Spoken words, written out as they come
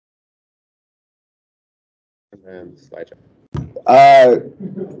And slideshow.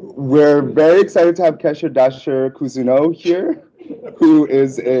 We're very excited to have Kelian Dascher-Cousineau here, who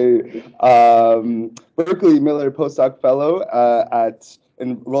is a Berkeley Miller postdoc fellow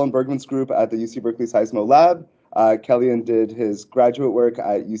in Roland Bergman's group at the UC Berkeley Seismo Lab. Kelian did his graduate work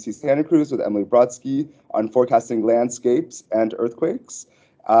at UC Santa Cruz with Emily Brodsky on forecasting landscapes and earthquakes.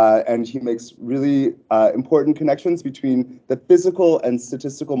 And he makes really important connections between the physical and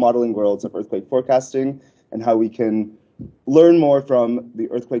statistical modeling worlds of earthquake forecasting and how we can learn more from the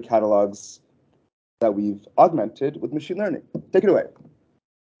earthquake catalogs that we've augmented with machine learning. Take it away.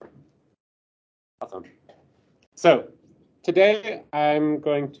 Awesome. So today I'm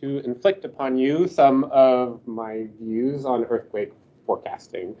going to inflict upon you some of my views on earthquake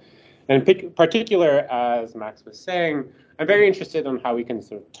forecasting. And in particular, as Max was saying, I'm very interested in how we can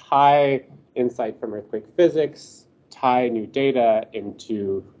sort of tie insight from earthquake physics, tie new data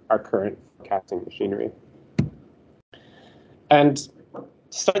into our current forecasting machinery. And to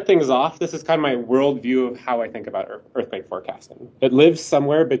start things off, this is kind of my worldview of how I think about earthquake forecasting. It lives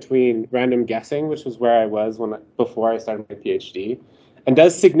somewhere between random guessing, which was where I was before I started my PhD, and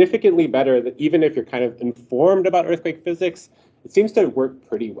does significantly better that even if you're kind of informed about earthquake physics, it seems to work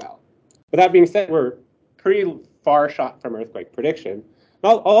pretty well. But that being said, we're pretty far shot from earthquake prediction. And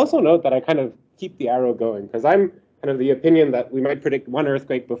I'll also note that I kind of keep the arrow going because I'm kind of the opinion that we might predict one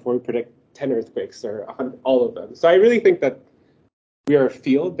earthquake before we predict 10 earthquakes or all of them. So I really think that we are a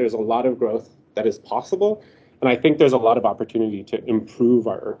field, there's a lot of growth that is possible, and I think there's a lot of opportunity to improve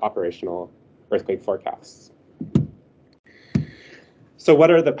our operational earthquake forecasts. So what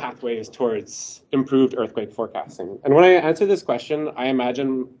are the pathways towards improved earthquake forecasting? And when I answer this question, I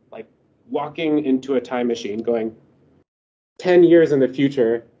imagine like walking into a time machine, going 10 years in the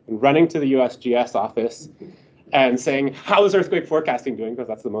future, and running to the USGS office and saying, how is earthquake forecasting doing? Because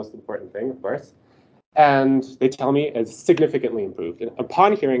that's the most important thing, of course. And they tell me it's significantly improved. And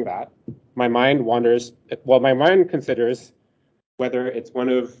upon hearing that, my mind wanders, well, my mind considers whether it's one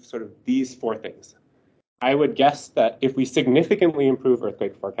of sort of these four things. I would guess that if we significantly improve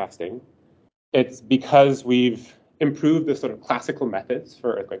earthquake forecasting, it's because we've improved the sort of classical methods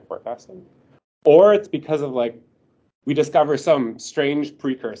for earthquake forecasting, or it's because of like, we discover some strange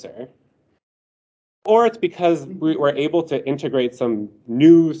precursor, or it's because we were able to integrate some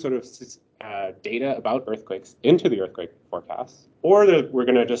new sort of data about earthquakes into the earthquake forecast, or we're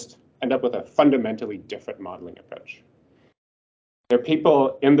going to just end up with a fundamentally different modeling approach. There are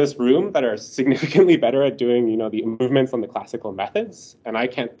people in this room that are significantly better at doing, the improvements on the classical methods, and I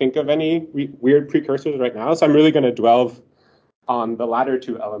can't think of any weird precursors right now, so I'm really going to dwell on the latter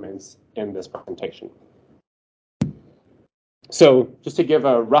two elements in this presentation. So just to give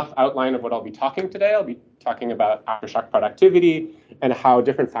a rough outline of what I'll be talking today, I'll be talking about aftershock productivity and how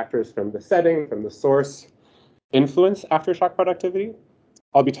different factors from the setting, from the source, influence aftershock productivity.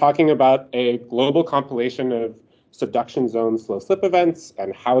 I'll be talking about a global compilation of subduction zone slow slip events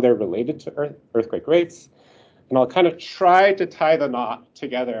and how they're related to earthquake rates. And I'll kind of try to tie the knot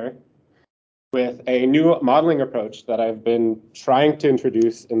together with a new modeling approach that I've been trying to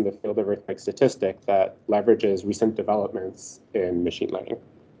introduce in the field of earthquake statistics that leverages recent developments in machine learning.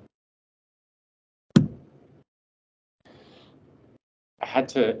 I had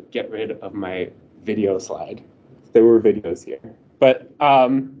to get rid of my video slide. There were videos here. But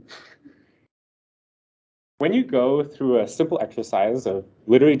when you go through a simple exercise of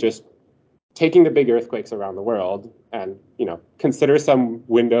literally just taking the big earthquakes around the world and consider some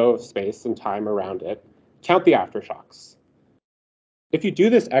window of space and time around it, count the aftershocks. If you do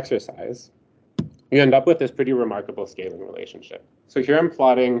this exercise, you end up with this pretty remarkable scaling relationship. So here I'm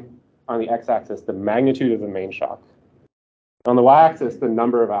plotting on the x-axis the magnitude of the main shock. On the y-axis, the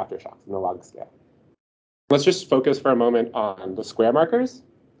number of aftershocks in the log scale. Let's just focus for a moment on the square markers.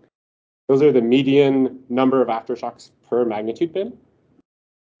 Those are the median number of aftershocks per magnitude bin.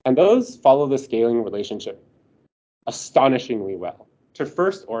 And those follow the scaling relationship astonishingly well. To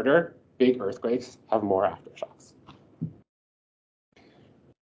first order, big earthquakes have more aftershocks.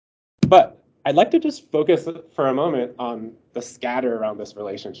 But I'd like to just focus for a moment on the scatter around this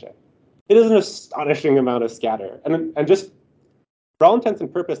relationship. It is an astonishing amount of scatter. And just for all intents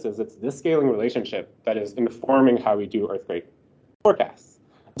and purposes, it's this scaling relationship that is informing how we do earthquake forecasts.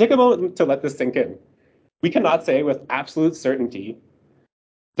 Take a moment to let this sink in. We cannot say with absolute certainty.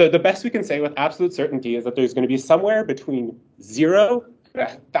 The best we can say with absolute certainty is that there's going to be somewhere between 0 and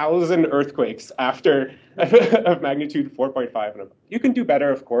 1,000 earthquakes after of magnitude 4.5 and above. You can do better,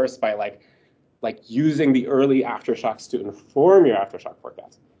 of course, by like using the early aftershocks to inform your aftershock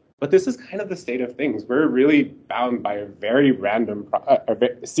forecast. But this is kind of the state of things. We're really bound by a very random,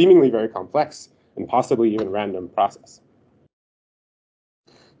 seemingly very complex and possibly even random process.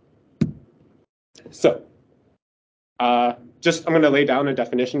 So I'm going to lay down a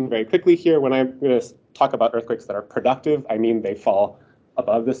definition very quickly here. When I'm going to talk about earthquakes that are productive, I mean they fall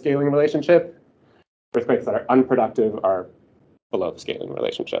above the scaling relationship. Earthquakes that are unproductive are below the scaling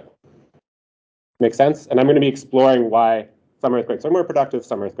relationship. Make sense? And I'm going to be exploring why some earthquakes are more productive,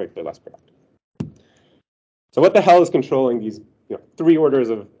 some earthquakes are less productive. So what the hell is controlling these 3 orders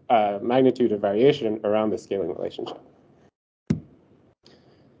of magnitude of variation around the scaling relationship?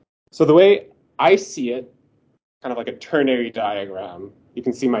 So the way I see it, kind of like a ternary diagram, you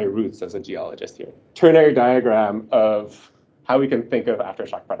can see my roots as a geologist here. Ternary diagram of how we can think of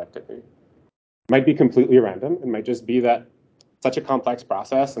aftershock productivity. It might be completely random. It might just be that such a complex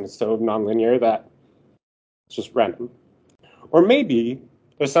process and it's so nonlinear that it's just random. Or maybe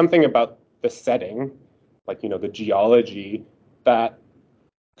there's something about the setting, like the geology, that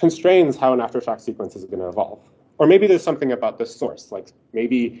constrains how an aftershock sequence is going to evolve. Or maybe there's something about the source, like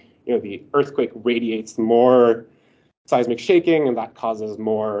maybe the earthquake radiates more seismic shaking, and that causes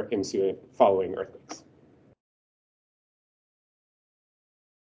more ensuing following earthquakes.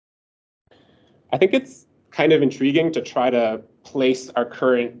 I think it's kind of intriguing to try to place our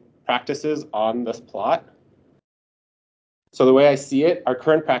current practices on this plot. So the way I see it, our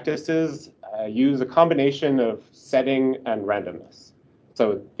current practices use a combination of setting and randomness.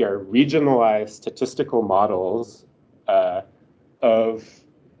 So they are regionalized statistical models of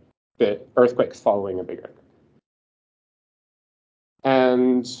the earthquakes following a big earthquake.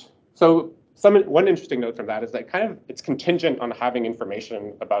 And so one interesting note from that is that it's contingent on having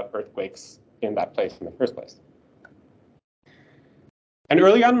information about earthquakes in that place in the first place. And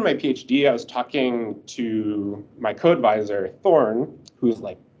early on in my PhD, I was talking to my co-advisor, Thorne, who's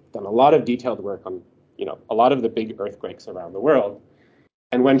done a lot of detailed work on a lot of the big earthquakes around the world.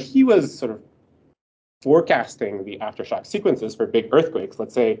 And when he was sort of forecasting the aftershock sequences for big earthquakes,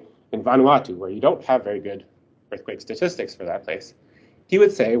 let's say in Vanuatu, where you don't have very good earthquake statistics for that place, he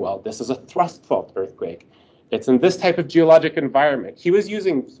would say, well, this is a thrust fault earthquake. It's in this type of geologic environment. He was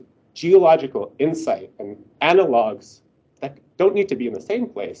using geological insight and analogs that don't need to be in the same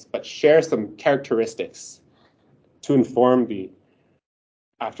place, but share some characteristics to inform the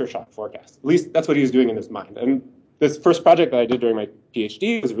aftershock forecast. At least that's what he was doing in his mind. And this first project that I did during my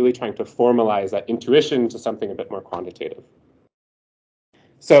PhD was really trying to formalize that intuition to something a bit more quantitative.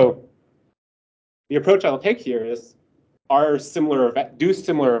 So the approach I'll take here is, do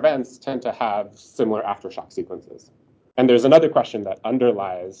similar events tend to have similar aftershock sequences? And there's another question that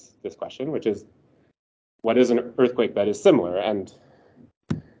underlies this question, which is, what is an earthquake that is similar? And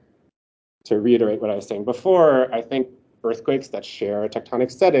to reiterate what I was saying before, I think earthquakes that share a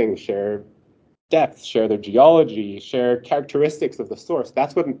tectonic setting, share depth, share their geology, share characteristics of the source,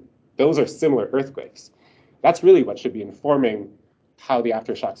 those are similar earthquakes. That's really what should be informing how the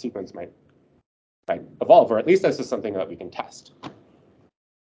aftershock sequence might evolve, or at least this is something that we can test.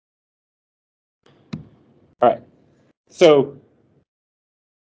 All right, so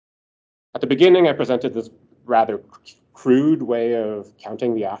at the beginning, I presented this rather crude way of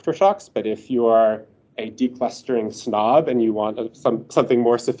counting the aftershocks, but if you are a declustering snob and you want something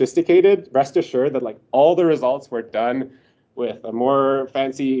more sophisticated, rest assured that all the results were done with a more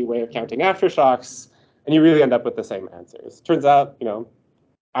fancy way of counting aftershocks, and you really end up with the same answers. Turns out,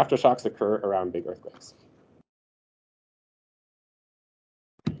 aftershocks occur around big earthquakes.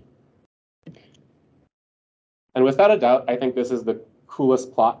 And without a doubt, I think this is the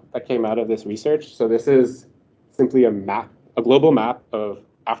coolest plot that came out of this research. So this is simply a map, a global map of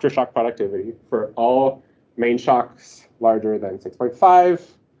aftershock productivity for all main shocks larger than 6.5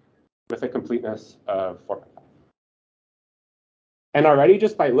 with a completeness of 4.5. And already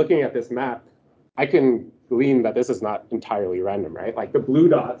just by looking at this map, I can glean that this is not entirely random, right? The blue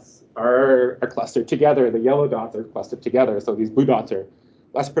dots are clustered together, the yellow dots are clustered together. So these blue dots are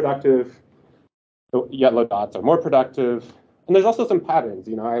less productive, the yellow dots are more productive. And there's also some patterns.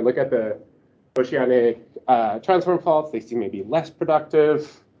 I look at the oceanic transform faults, they seem maybe less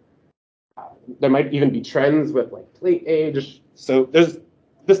productive. There might even be trends with plate age. So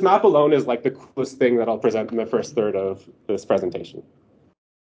this map alone is the coolest thing that I'll present in the first third of this presentation.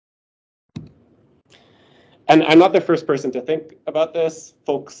 And I'm not the first person to think about this.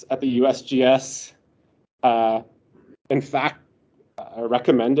 Folks at the USGS, in fact,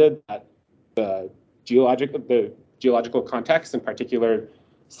 recommended that the geological context, in particular,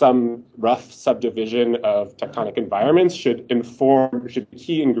 some rough subdivision of tectonic environments should be a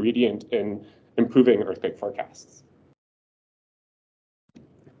key ingredient in improving earthquake forecasts.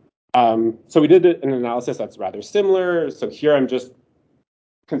 So we did an analysis that's rather similar. So here I'm just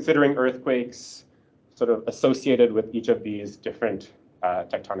considering earthquakes sort of associated with each of these different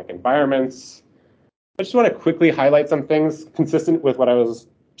tectonic environments. I just want to quickly highlight some things consistent with what I was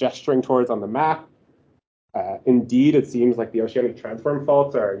gesturing towards on the map. Indeed, it seems like the oceanic transform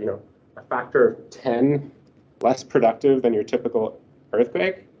faults are, a factor of 10 less productive than your typical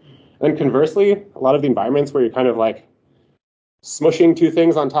earthquake. And then conversely, a lot of the environments where you're kind of like smushing two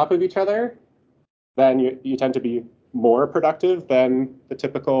things on top of each other, then you tend to be more productive than the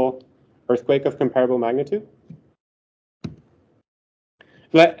typical earthquake of comparable magnitude.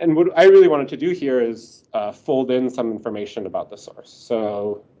 And what I really wanted to do here is fold in some information about the source.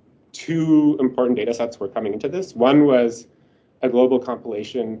 So two important data sets were coming into this. One was a global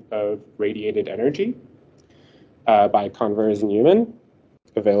compilation of radiated energy by Converse and Newman,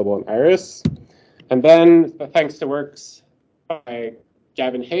 available in IRIS. And then thanks to works by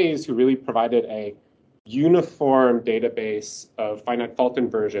Gavin Hayes, who really provided a uniform database of finite fault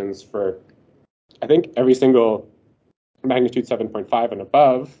inversions for, I think, every single magnitude 7.5 and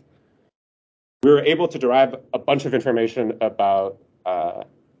above, we were able to derive a bunch of information about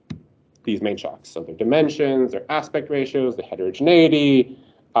these main shocks. So their dimensions, their aspect ratios, the heterogeneity,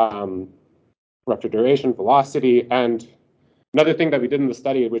 rupture duration, velocity, and another thing that we did in the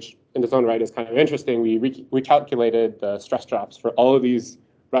study, which in its own right is kind of interesting, we calculated the stress drops for all of these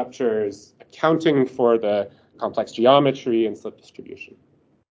ruptures, accounting for the complex geometry and slip distribution.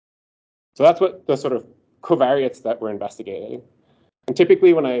 So that's what the sort of covariates that we're investigating. And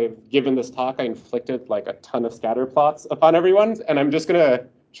typically when I've given this talk, I inflicted like a ton of scatter plots upon everyone, and I'm just gonna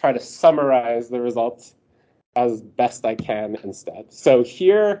try to summarize the results as best I can instead. So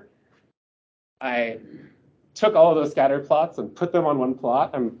here, I took all of those scatter plots and put them on one plot.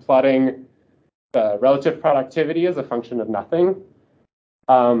 I'm plotting the relative productivity as a function of nothing.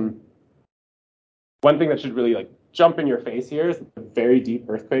 One thing that should really like jump in your face here is that very deep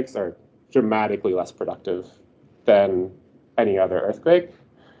earthquakes are dramatically less productive than any other earthquake.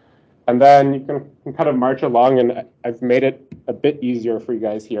 And then you can kind of march along, and I've made it a bit easier for you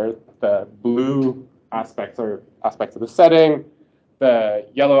guys here. The blue aspects are aspects of the setting. The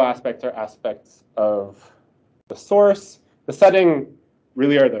yellow aspects are aspects of the source. The setting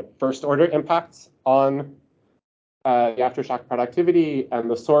really are the first order impacts on the aftershock productivity,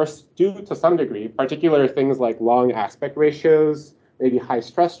 and the source do to some degree, particular things like long aspect ratios, maybe high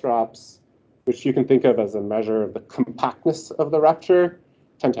stress drops, which you can think of as a measure of the compactness of the rupture,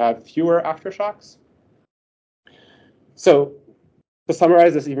 tend to have fewer aftershocks. So to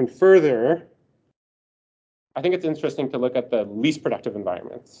summarize this even further, I think it's interesting to look at the least productive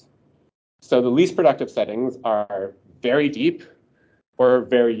environments. So the least productive settings are very deep or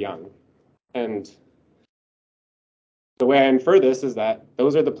very young. And the way I infer this is that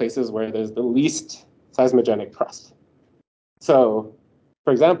those are the places where there's the least seismogenic crust. So,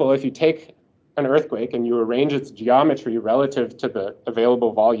 for example, if you take an earthquake and you arrange its geometry relative to the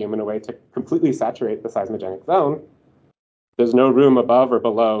available volume in a way to completely saturate the seismogenic zone, there's no room above or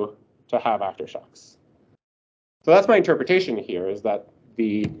below to have aftershocks. So that's my interpretation here, is that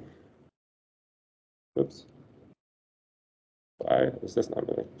why is this not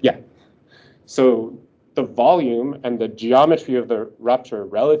moving? Yeah. So the volume and the geometry of the rupture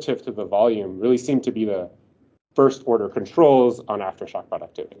relative to the volume really seem to be the first order controls on aftershock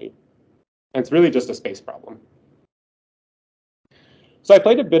productivity. And it's really just a space problem. So I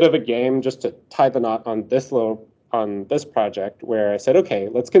played a bit of a game just to tie the knot on this project, where I said, okay,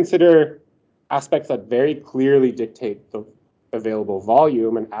 let's consider aspects that very clearly dictate the available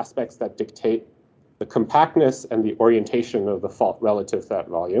volume and aspects that dictate the compactness and the orientation of the fault relative to that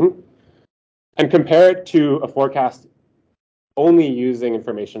volume, and compare it to a forecast only using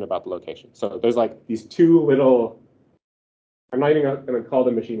information about the location. So there's like these two little, I'm not even going to call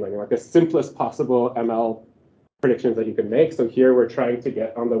them machine learning, like the simplest possible ML predictions that you can make. So here we're trying to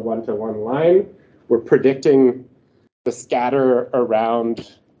get on the one-to-one line. We're predicting the scatter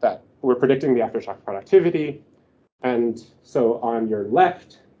around that. We're predicting the aftershock productivity. And so on your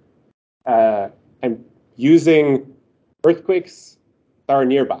left, I'm using earthquakes that are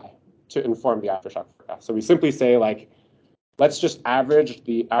nearby to inform the aftershock forecast. So we simply say, like, let's just average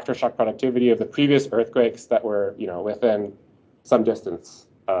the aftershock productivity of the previous earthquakes that were, within some distance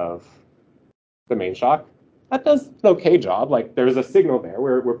of the main shock. That does an okay job. Like, there's a signal there.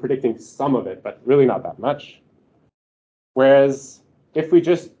 We're predicting some of it, but really not that much. Whereas if we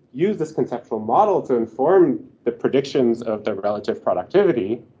just use this conceptual model to inform the predictions of the relative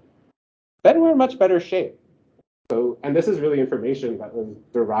productivity, then we're in much better shape. So, and this is really information that was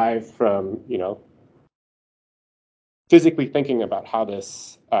derived from, physically thinking about how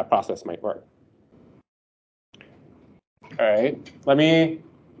this process might work. All right, let me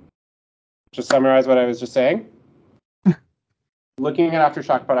just summarize what I was just saying. Looking at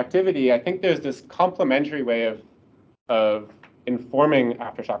aftershock productivity, I think there's this complementary way of informing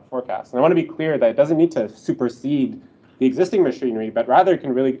aftershock forecasts. And I want to be clear that it doesn't need to supersede the existing machinery, but rather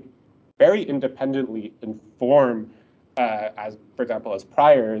can really very independently inform, as for example, as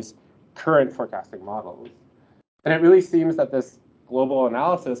priors, current forecasting models. And it really seems that this global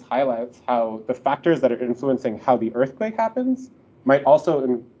analysis highlights how the factors that are influencing how the earthquake happens might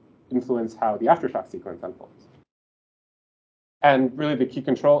also influence how the aftershock sequence unfolds. And really the key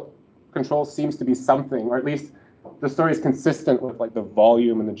control seems to be something, or at least the story is consistent with like the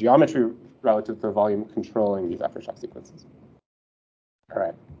volume and the geometry relative to the volume controlling these aftershock sequences. All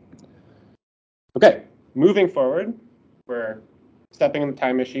right. Okay, moving forward, we're stepping in the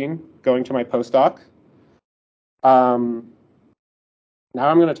time machine, going to my postdoc. Now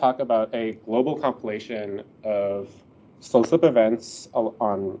I'm going to talk about a global compilation of slow slip events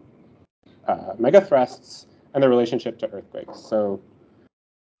on megathrusts and their relationship to earthquakes. So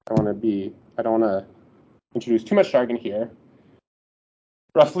I don't want to introduce too much jargon here.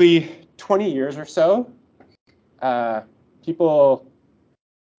 Roughly 20 years or so, people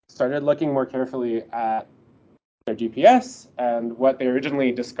started looking more carefully at their GPS, and what they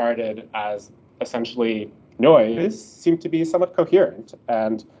originally discarded as essentially noise seemed to be somewhat coherent.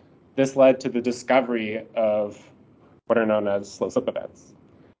 And this led to the discovery of what are known as slow slip events.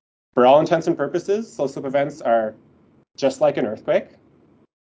 For all intents and purposes, slow slip events are just like an earthquake,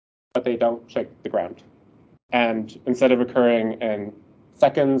 but they don't shake the ground. And instead of occurring in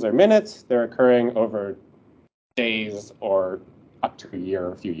seconds or minutes, they're occurring over days or up to a year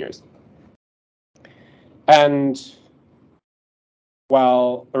or a few years. And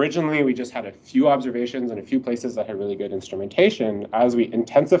while originally we just had a few observations in a few places that had really good instrumentation, as we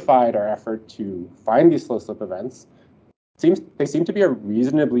intensified our effort to find these slow slip events, they seem to be a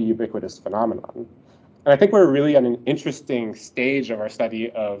reasonably ubiquitous phenomenon. And I think we're really at an interesting stage of our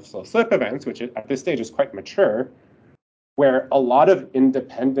study of slow slip events, which at this stage is quite mature, where a lot of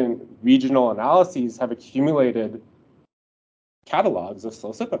independent regional analyses have accumulated catalogs of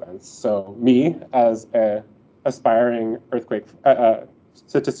slow slip events. So me, as an aspiring earthquake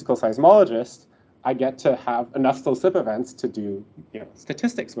statistical seismologist, I get to have enough slow slip events to do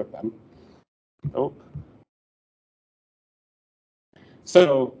statistics with them. Oh.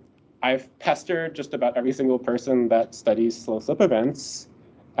 So I've pestered just about every single person that studies slow slip events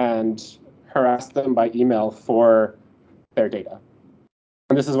and harassed them by email for their data.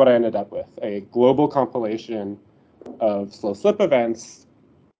 And this is what I ended up with, a global compilation of slow slip events,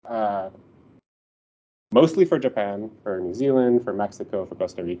 mostly for Japan, for New Zealand, for Mexico, for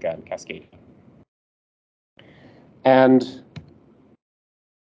Costa Rica, and Cascadia. And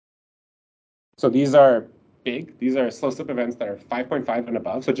so these are big. These are slow slip events that are 5.5 and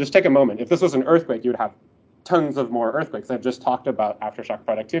above. So just take a moment. If this was an earthquake, you would have tons of more earthquakes. I've just talked about aftershock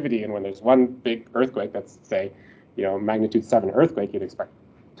productivity, and when there's one big earthquake that's, say, magnitude 7 earthquake, you'd expect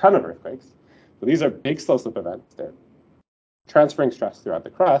a ton of earthquakes. So these are big slow slip events. They're transferring stress throughout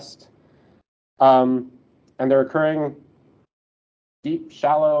the crust, and they're occurring deep,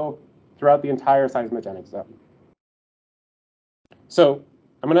 shallow, throughout the entire seismogenic zone. So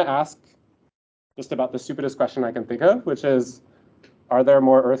I'm going to ask just about the stupidest question I can think of, which is, are there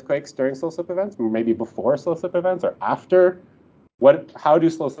more earthquakes during slow slip events? Maybe before slow slip events or after? How do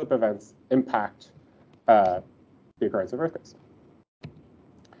slow slip events impact the occurrence of earthquakes?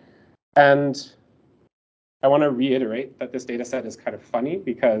 And I want to reiterate that this data set is kind of funny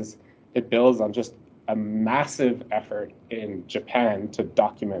because it builds on just a massive effort in Japan to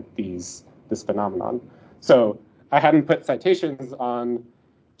document this phenomenon. So I hadn't put citations on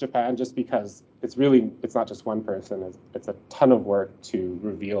Japan just because it's not just one person, it's a ton of work to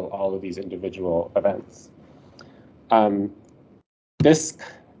reveal all of these individual events. This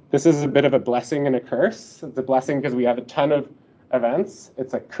is a bit of a blessing and a curse. It's a blessing because we have a ton of events.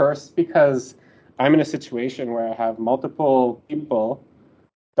 It's a curse because I'm in a situation where I have multiple people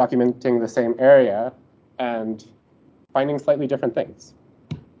documenting the same area and finding slightly different things.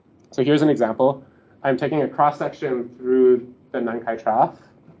 So here's an example. I'm taking a cross-section through the Nankai Trough.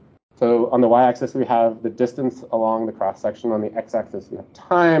 So on the y-axis, we have the distance along the cross-section. On the x-axis, we have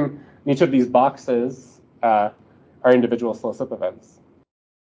time. And each of these boxes are individual slow slip events.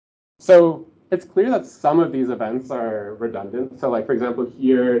 So it's clear that some of these events are redundant. So like, for example,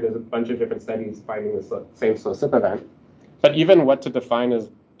 here, there's a bunch of different studies finding the same slow slip event. But even what to define as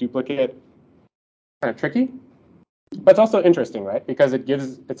duplicate, kind of tricky. But it's also interesting, right? Because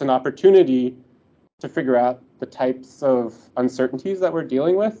it's an opportunity to figure out the types of uncertainties that we're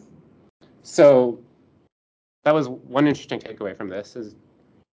dealing with. So that was one interesting takeaway from this, is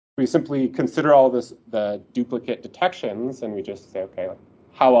we simply consider all the duplicate detections, and we just say, okay,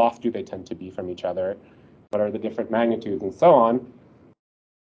 how off do they tend to be from each other? What are the different magnitudes, and so on?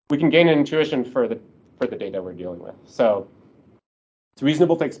 We can gain an intuition for the data we're dealing with. So it's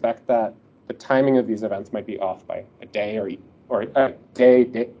reasonable to expect that the timing of these events might be off by a day or a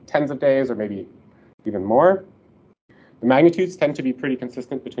day, tens of days, or maybe even more. The magnitudes tend to be pretty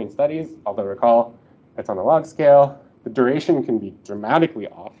consistent between studies, although recall, it's on a log scale. The duration can be dramatically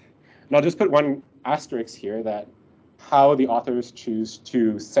off. And I'll just put one asterisk here that how the authors choose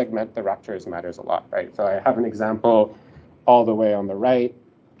to segment the ruptures matters a lot, right? So I have an example all the way on the right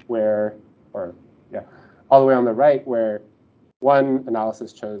where one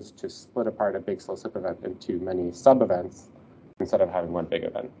analysis chose to split apart a big slow slip event into many sub-events instead of having one big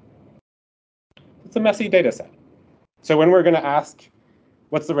event. It's a messy data set. So when we're going to ask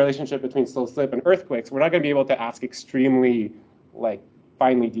what's the relationship between slow slip and earthquakes, we're not going to be able to ask extremely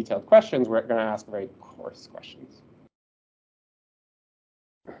finely detailed questions. We're going to ask very coarse questions.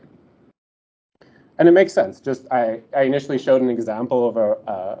 And it makes sense. I initially showed an example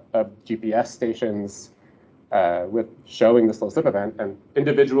of GPS stations with showing the slow slip event, and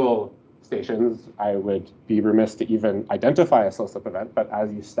individual stations, I would be remiss to even identify a slow slip event. But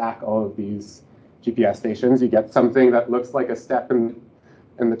as you stack all of these GPS stations, you get something that looks like a step in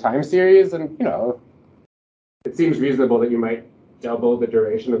the time series, and it seems reasonable that you might double the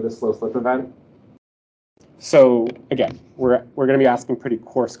duration of the slow slip event. So again, we're going to be asking pretty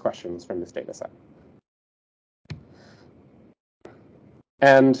coarse questions from this data set.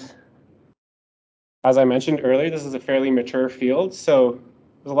 And as I mentioned earlier, this is a fairly mature field, so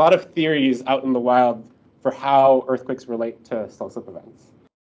there's a lot of theories out in the wild for how earthquakes relate to slow slip events.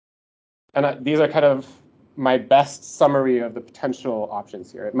 And these are kind of my best summary of the potential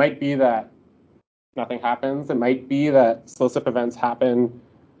options here. It might be that nothing happens. It might be that slow slip events happen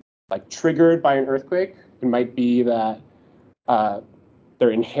triggered by an earthquake. It might be that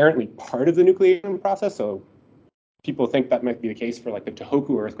they're inherently part of the nucleation process. So people think that might be the case for the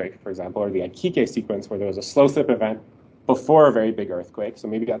Tohoku earthquake, for example, or the Aikike sequence, where there was a slow slip event before a very big earthquake. So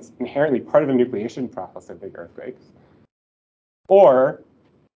maybe that's inherently part of the nucleation process of big earthquakes. Or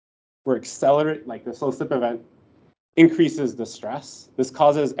we're the slow slip event increases the stress. This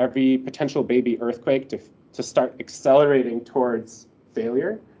causes every potential baby earthquake to start accelerating towards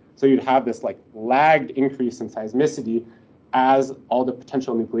failure. So you'd have this lagged increase in seismicity as all the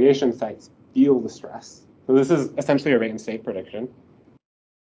potential nucleation sites feel the stress. So this is essentially a rate and state prediction.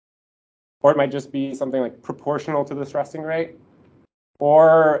 Or it might just be something proportional to the stressing rate.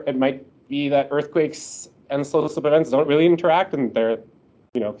 Or it might be that earthquakes and slow slip events don't really interact, and they're,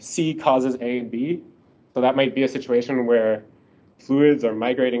 C causes A and B. So that might be a situation where fluids are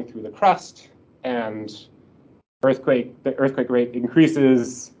migrating through the crust, and the earthquake rate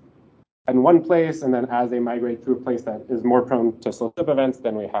increases in one place, and then as they migrate through a place that is more prone to slow slip events,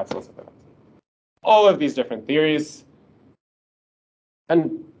 then we have slow slip events. All of these different theories,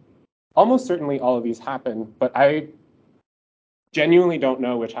 and almost certainly all of these happen, but I genuinely don't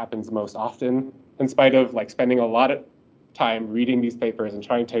know which happens most often, in spite of spending a lot of time reading these papers and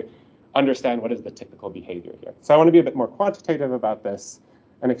trying to understand what is the typical behavior here. So I want to be a bit more quantitative about this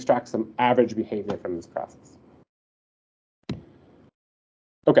and extract some average behavior from this process.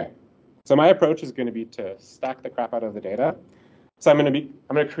 Okay, so my approach is going to be to stack the crap out of the data. So I'm going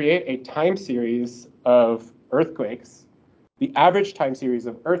to create a time series of earthquakes, the average time series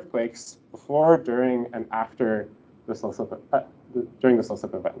of earthquakes before, during, and after the slow slip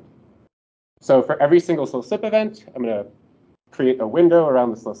event. So for every single slow slip event, I'm going to create a window around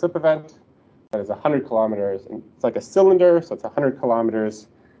the slow slip event that is 100 kilometers. And it's like a cylinder, so it's 100 kilometers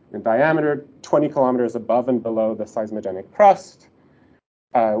in diameter, 20 kilometers above and below the seismogenic crust.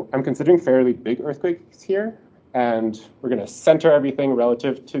 I'm considering fairly big earthquakes here, and we're going to center everything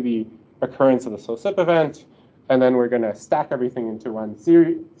relative to the occurrence of the slow slip event, and then we're going to stack everything into one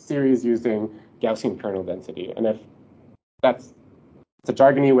series using Gaussian kernel density. And if it's a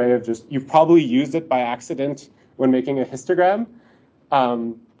jargony way of you've probably used it by accident when making a histogram.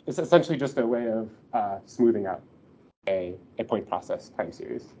 It's essentially just a way of smoothing out a point process time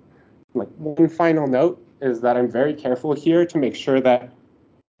series. One final note is that I'm very careful here to make sure that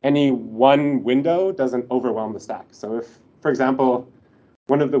any one window doesn't overwhelm the stack. So if, for example,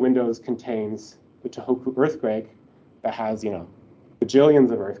 one of the windows contains the Tohoku earthquake that has,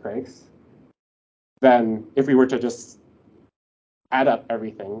 bajillions of earthquakes, then if we were to just add up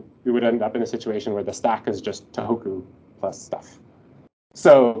everything, we would end up in a situation where the stack is just Tohoku plus stuff.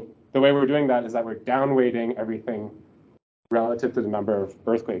 So the way we're doing that is that we're downweighting everything relative to the number of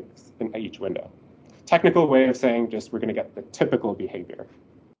earthquakes in each window. Technical way of saying we're going to get the typical behavior.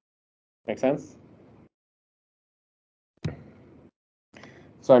 Make sense?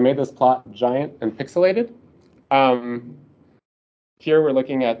 So I made this plot giant and pixelated. Here we're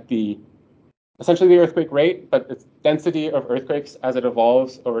looking at essentially the earthquake rate, but its density of earthquakes as it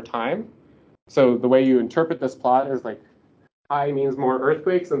evolves over time. So the way you interpret this plot is like I means more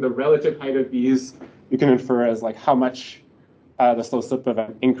earthquakes, and the relative height of these you can infer as like how much the slow slip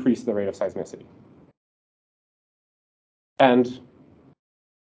event increased the rate of seismicity. And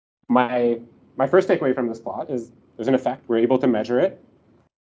my first takeaway from this plot is there's an effect. We're able to measure it.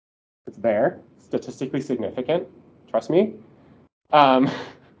 It's there, statistically significant. Trust me.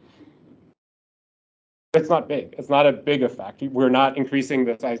 It's not big. It's not a big effect. We're not increasing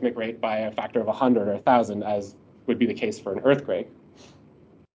the seismic rate by a factor of 100 or 1,000, as would be the case for an earthquake.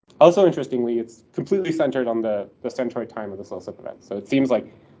 Also, interestingly, it's completely centered on the centroid time of the slow slip event. So it seems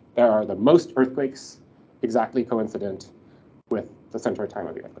like there are the most earthquakes exactly coincident with the centroid time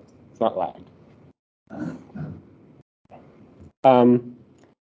of the earthquake. It's not lagged.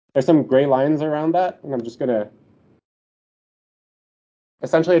 There's some gray lines around that, and I'm just going to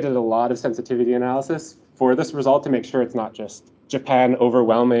essentially I did a lot of sensitivity analysis for this result to make sure it's not just Japan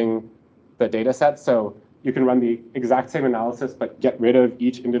overwhelming the data set. So you can run the exact same analysis, but get rid of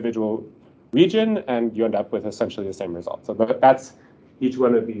each individual region, and you end up with essentially the same result. So that's each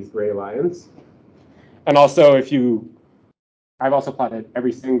one of these gray lines. And also, I've also plotted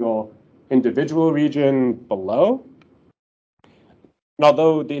every single individual region below. And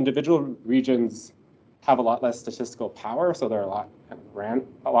although the individual regions have a lot less statistical power, so they're a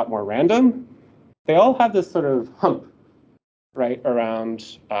lot more random, they all have this sort of hump right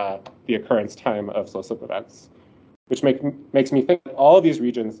around the occurrence time of slow slip events, which makes me think that all of these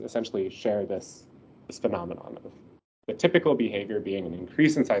regions essentially share this phenomenon of the typical behavior being an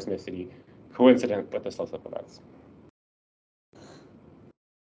increase in seismicity coincident with the slow slip events.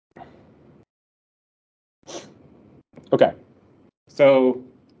 Okay, so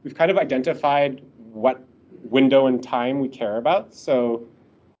we've kind of identified what window in time we care about. So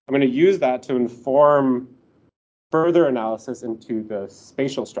I'm going to use that to inform further analysis into the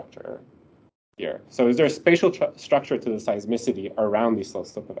spatial structure here. So is there a spatial structure to the seismicity around these slow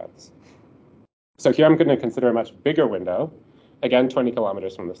slip events? So here I'm going to consider a much bigger window, again, 20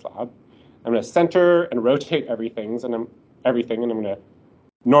 kilometers from this lab. I'm going to center and rotate everything, and I'm going to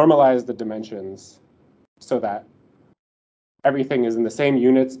normalize the dimensions so that everything is in the same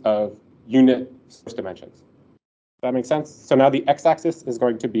units of unit source dimensions. Does that make sense? So now the x-axis is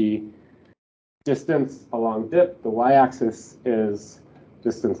going to be distance along dip. The y-axis is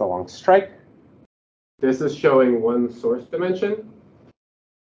distance along strike. This is showing one source dimension.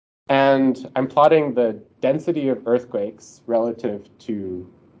 And I'm plotting the density of earthquakes relative to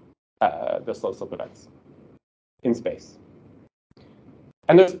the slow slip events in space.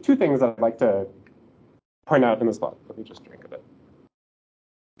 And there's two things that I'd like to point out in this plot. Let me just drink a bit.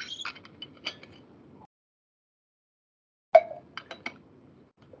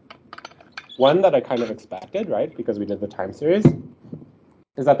 One that I kind of expected, right, because we did the time series,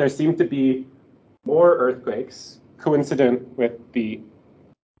 is that there seem to be more earthquakes coincident with the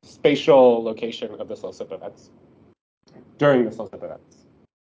spatial location of the slow slip events during the slow slip events.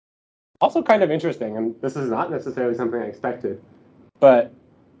 Also kind of interesting, and this is not necessarily something I expected, but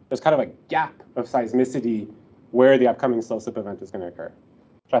there's kind of a gap of seismicity where the upcoming slow slip event is going to occur,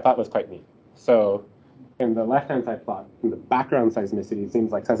 which I thought was quite neat. So in the left-hand side plot, in the background seismicity, it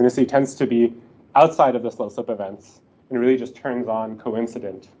seems like seismicity tends to be outside of the slow slip events and really just turns on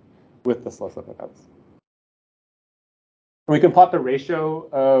coincident with the slow slip events. We can plot the ratio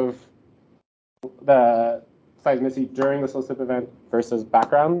of the seismicity during the slow slip event versus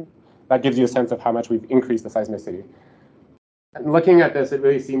background. That gives you a sense of how much we've increased the seismicity. And looking at this, it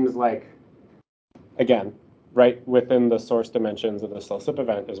really seems like, again, right within the source dimensions of the slow slip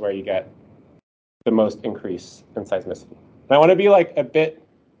event is where you get the most increase in seismicity. And I want to be like a bit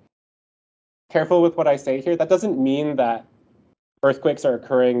careful with what I say here. That doesn't mean that earthquakes are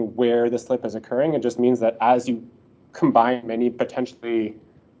occurring where the slip is occurring. It just means that as you combine many potentially,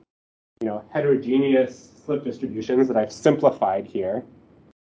 heterogeneous slip distributions that I've simplified here,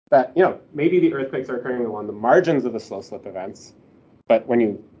 that, maybe the earthquakes are occurring along the margins of the slow slip events, but when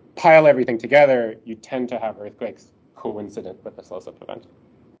you pile everything together, you tend to have earthquakes coincident with the slow slip event.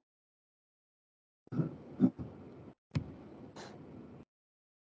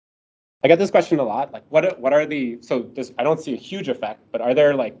 I get this question a lot, like what are I don't see a huge effect, but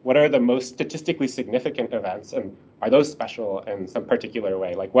what are the most statistically significant events, and are those special in some particular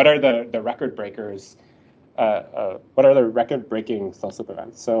way? Like what are the record breakers, what are the record-breaking slow slip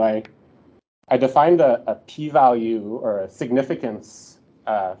events? So I defined a p-value or a significance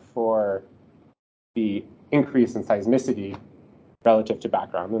for the increase in seismicity relative to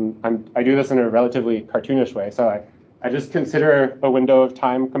background. And I do this in a relatively cartoonish way. So I just consider a window of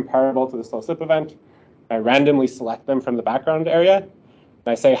time comparable to the slow slip event. I randomly select them from the background area. And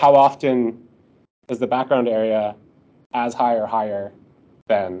I say, how often is the background area as high or higher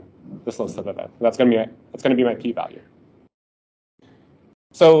than the slow slip event? And that's going to be my p-value.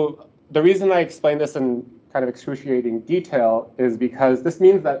 So the reason I explain this in kind of excruciating detail is because this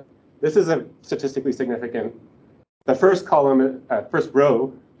means that this is a statistically significant. The first column, first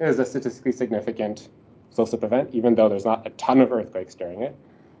row, is a statistically significant slow slip event, even though there's not a ton of earthquakes during it.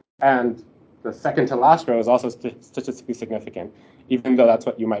 And the second to last row is also statistically significant, even though that's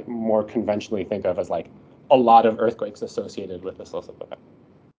what you might more conventionally think of as like a lot of earthquakes associated with the slow slip event.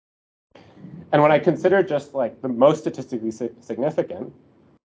 And when I consider just like the most statistically significant,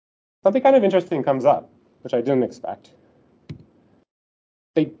 something kind of interesting comes up, which I didn't expect.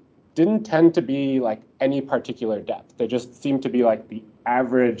 They didn't tend to be like any particular depth. They just seemed to be like the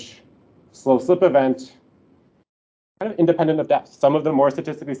average slow slip event, kind of independent of depth. Some of the more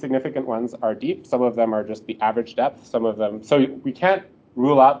statistically significant ones are deep. Some of them are just the average depth. Some of them, so we can't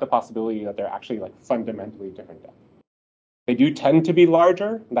rule out the possibility that they're actually like fundamentally different depth. They do tend to be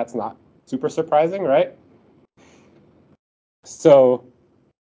larger. That's not super surprising, right? So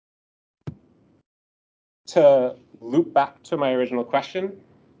to loop back to my original question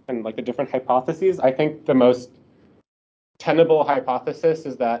and like the different hypotheses, I think the most tenable hypothesis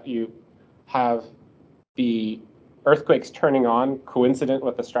is that you have the earthquakes turning on coincident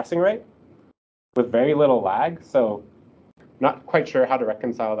with the stressing rate with very little lag. So not quite sure how to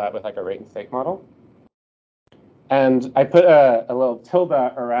reconcile that with like a rate and state model. And I put a little tilde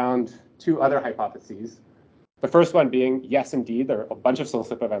around two other hypotheses. The first one being, yes, indeed, there are a bunch of slow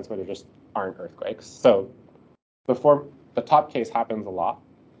slip events where there just aren't earthquakes. So before the top case happens a lot.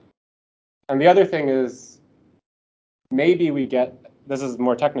 And the other thing is, maybe we get, this is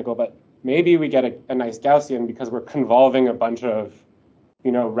more technical, but maybe we get a nice Gaussian because we're convolving a bunch of,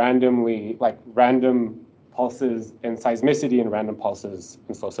 randomly, like random pulses in seismicity and random pulses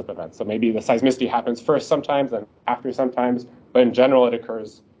in slow slip events. So maybe the seismicity happens first sometimes and after sometimes, but in general it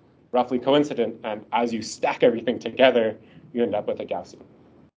occurs roughly coincident. And as you stack everything together, you end up with a Gaussian.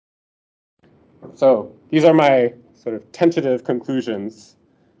 So these are my sort of tentative conclusions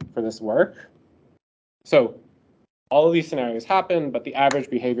for this work. So all of these scenarios happen, but the average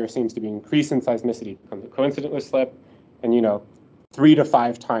behavior seems to be increase in seismicity coincident with slip, and 3 to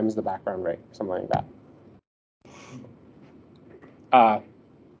 5 times the background rate, something like that.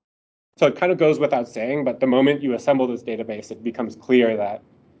 So it kind of goes without saying, but the moment you assemble this database, it becomes clear that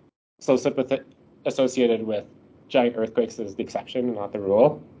slow slip associated with giant earthquakes is the exception, not the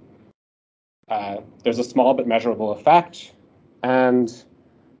rule. There's a small but measurable effect, and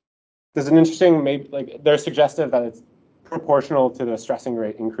there's an interesting, they're suggestive that it's proportional to the stressing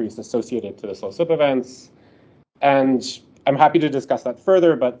rate increase associated to the slow slip events. And I'm happy to discuss that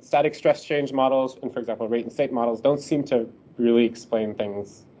further, but static stress change models, and for example, rate and state models, don't seem to really explain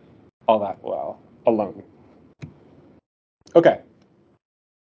things all that well alone. Okay.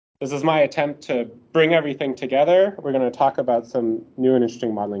 This is my attempt to bring everything together. We're going to talk about some new and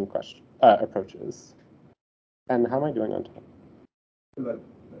interesting modeling approaches. And how am I doing on time?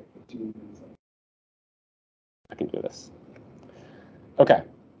 I can do this. Okay.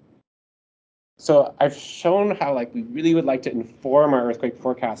 So I've shown how we really would like to inform our earthquake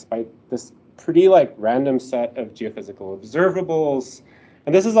forecast by this pretty random set of geophysical observables.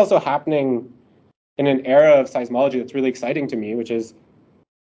 And this is also happening in an era of seismology that's really exciting to me, which is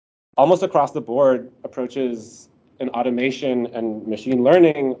almost across the board approaches in automation and machine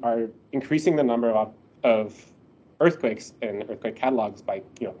learning are increasing the number of earthquakes in earthquake catalogs by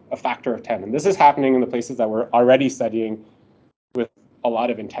a factor of 10. And this is happening in the places that we're already studying with a lot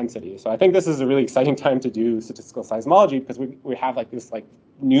of intensity. So I think this is a really exciting time to do statistical seismology because we have this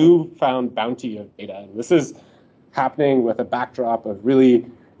newfound bounty of data. And this is happening with a backdrop of really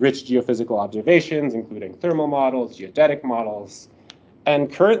rich geophysical observations, including thermal models, geodetic models.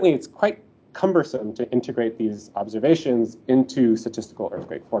 And currently it's quite cumbersome to integrate these observations into statistical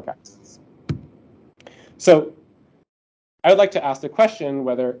earthquake forecasts. So I would like to ask the question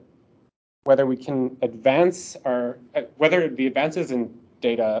whether we can advance whether the advances in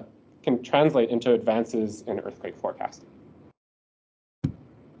data can translate into advances in earthquake forecasting.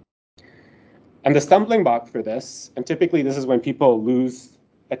 And the stumbling block for this, and typically this is when people lose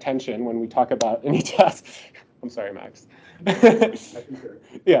attention when we talk about any task. I'm sorry, Max.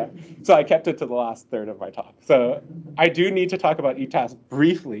 Yeah, so I kept it to the last third of my talk. So I do need to talk about ETAS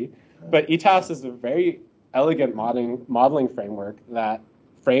briefly, but ETAS is a very elegant modeling framework that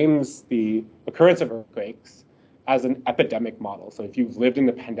frames the occurrence of earthquakes as an epidemic model. So if you've lived in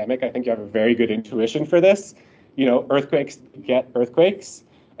the pandemic, I think you have a very good intuition for this. You know, earthquakes get earthquakes,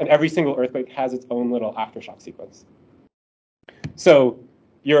 and every single earthquake has its own little aftershock sequence. So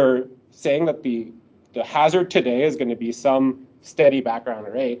you're saying that the hazard today is going to be some steady background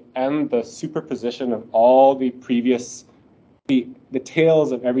rate and the superposition of all the previous, the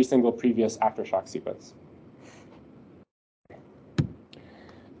tails of every single previous aftershock sequence.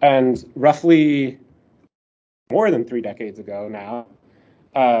 And roughly more than 3 decades ago now,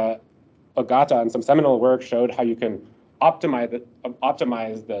 Ogata and some seminal work showed how you can optimize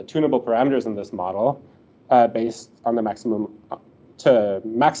the tunable parameters in this model based on the maximum to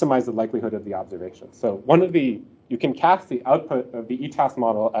maximize the likelihood of the observation. So you can cast the output of the ETAS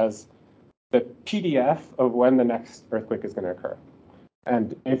model as the PDF of when the next earthquake is going to occur.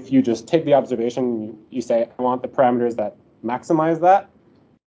 And if you just take the observation, you say, I want the parameters that maximize that,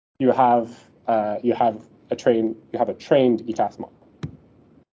 you have a trained ETAS model.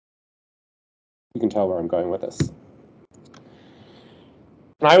 You can tell where I'm going with this.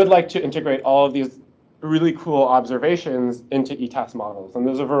 And I would like to integrate all of these really cool observations into ETAS models. And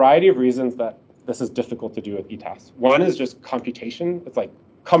there's a variety of reasons that this is difficult to do with ETAS. One is just computation. It's like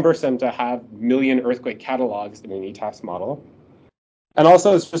cumbersome to have million earthquake catalogs in an ETAS model. And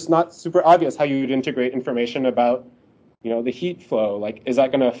also it's just not super obvious how you would integrate information about, you know, the heat flow. Like, is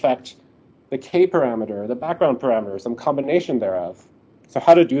that going to affect the K parameter, the background parameter, some combination thereof? So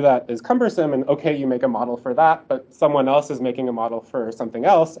how to do that is cumbersome, and okay, you make a model for that, but someone else is making a model for something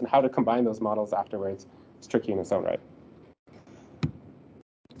else, and how to combine those models afterwards is tricky in its own right.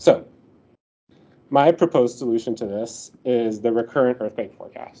 So my proposed solution to this is the recurrent earthquake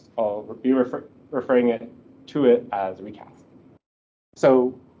forecast. I'll be referring to it as recast.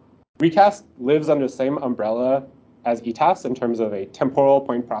 So recast lives under the same umbrella as ETAS in terms of a temporal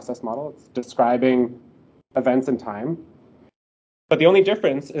point process model. It's describing events in time. But the only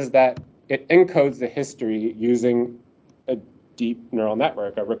difference is that it encodes the history using a deep neural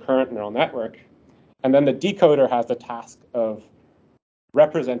network, a recurrent neural network. And then the decoder has the task of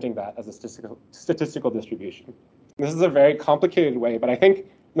representing that as a statistical distribution. This is a very complicated way, but I think in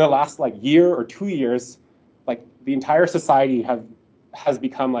the last year or 2 years, the entire society has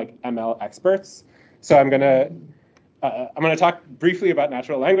become ML experts. So I'm gonna talk briefly about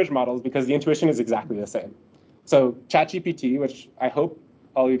natural language models because the intuition is exactly the same. So ChatGPT, which I hope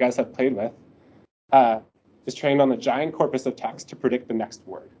all you guys have played with, is trained on a giant corpus of text to predict the next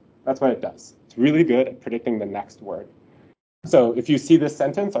word. That's what it does. It's really good at predicting the next word. So if you see this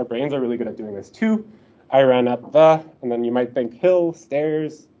sentence, our brains are really good at doing this too. I ran up and then you might think hill,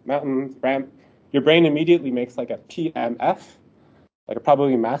 stairs, mountains, ramp. Your brain immediately makes a PMF, a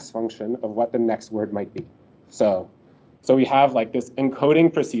probability mass function of what the next word might be. So we have this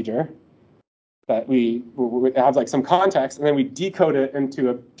encoding procedure that we have some context, and then we decode it into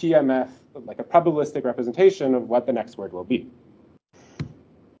a PMF, a probabilistic representation of what the next word will be.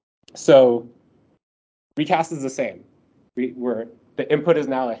 So recast is the same. The input is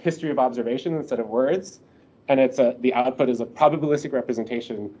now a history of observation instead of words, and the output is a probabilistic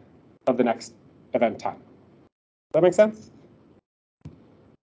representation of the next event time. Does that make sense?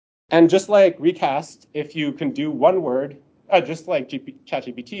 And just like recast, if you can do one word, just like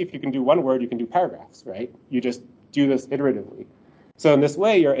ChatGPT, if you can do one word, you can do paragraphs, right? You just do this iteratively. So in this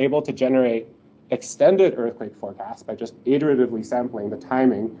way, you're able to generate extended earthquake forecasts by just iteratively sampling the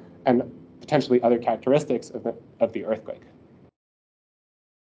timing and potentially other characteristics of the earthquake.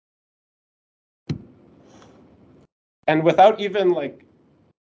 And without even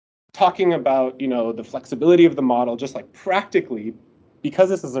talking about the flexibility of the model, just practically, because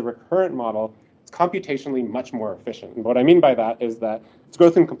this is a recurrent model, it's computationally much more efficient. And what I mean by that is that its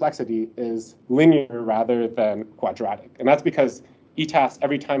growth in complexity is linear rather than quadratic. And that's because ETAS,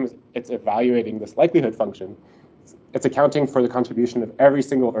 every time it's evaluating this likelihood function, it's accounting for the contribution of every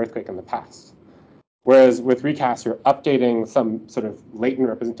single earthquake in the past. Whereas with recast, you're updating some sort of latent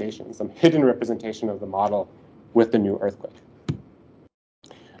representation, some hidden representation of the model with the new earthquake.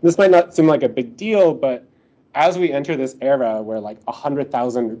 This might not seem like a big deal, but as we enter this era where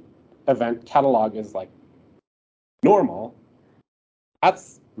 100,000 event catalog is normal,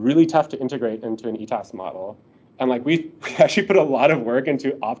 that's really tough to integrate into an ETAS model. And we actually put a lot of work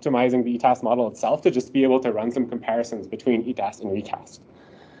into optimizing the ETAS model itself to just be able to run some comparisons between ETAS and recast.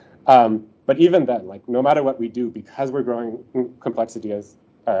 But even then, no matter what we do, because we're growing in complexity as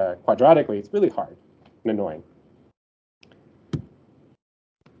quadratically, it's really hard and annoying.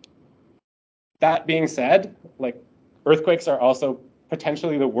 That being said, earthquakes are also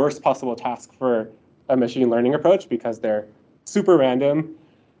potentially the worst possible task for a machine learning approach because they're super random.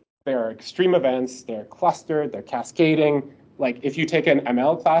 They're extreme events, they're clustered, they're cascading. Like if you take an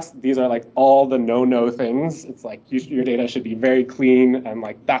ML class, these are like all the no-no things. It's like your data should be very clean, and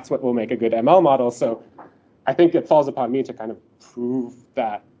like that's what will make a good ML model. So I think it falls upon me to kind of prove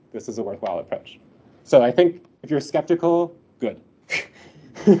that this is a worthwhile approach. So I think if you're skeptical, good.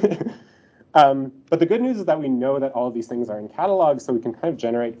 But the good news is that we know that all of these things are in catalogs, so we can kind of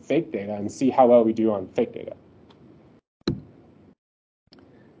generate fake data and see how well we do on fake data.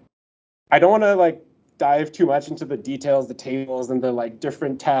 I don't want to like dive too much into the details, the tables, and the like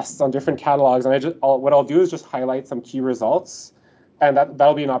different tests on different catalogs. And what I'll do is just highlight some key results, and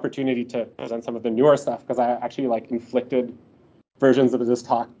that'll be an opportunity to present some of the newer stuff because I actually like inflicted versions of this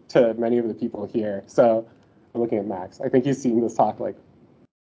talk to many of the people here. So I'm looking at Max. I think he's seen this talk like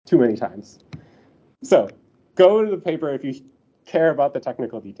too many times. So go to the paper if you care about the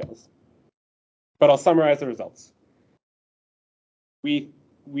technical details. But I'll summarize the results. We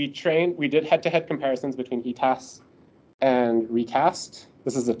did head-to-head comparisons between ETAS and recast.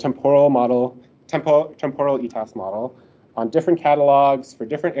 This is a temporal ETAS model on different catalogs for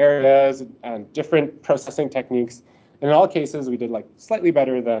different areas and different processing techniques. And in all cases, we did like slightly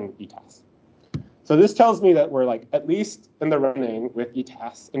better than ETAS. So this tells me that we're like at least in the running with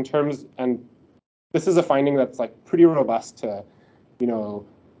ETAS in terms, and this is a finding that's like pretty robust to, you know,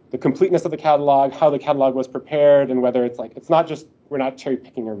 the completeness of the catalog, how the catalog was prepared, and whether it's like, it's not just, we're not cherry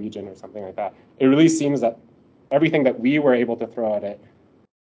picking a region or something like that. It really seems that everything that we were able to throw at it,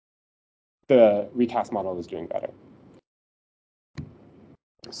 the recast model was doing better.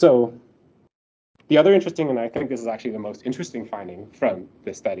 So the other interesting, and I think this is actually the most interesting finding from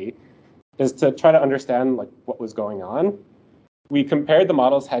this study, is to try to understand like what was going on. We compared the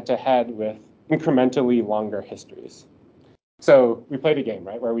models head to head with incrementally longer histories. So we played a game,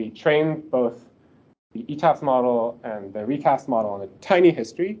 right, where we trained both the ETAS model and the recast model on a tiny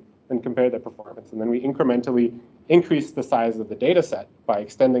history and compared their performance. And then we incrementally increased the size of the data set by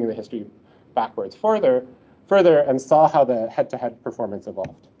extending the history backwards further, and saw how the head-to-head performance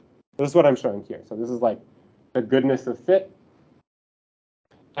evolved. This is what I'm showing here. So this is like the goodness of fit.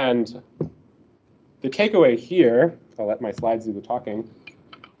 And the takeaway here, I'll let my slides do the talking,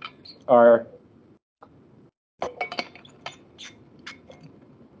 are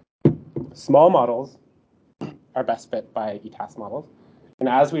small models are best fit by ETAS models. And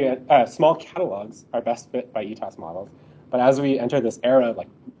as we, small catalogs are best fit by ETAS models. But as we enter this era of like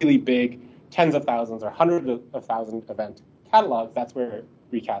really big, tens of thousands or hundreds of thousand event catalogs, that's where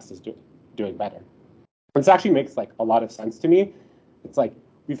recast is doing better. This actually makes like a lot of sense to me. It's like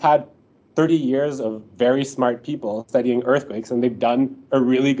we've had 30 years of very smart people studying earthquakes, and they've done a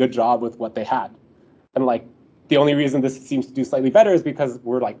really good job with what they had. And like the only reason this seems to do slightly better is because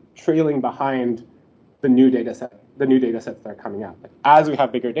we're like trailing behind the new data sets that are coming out. Like, as we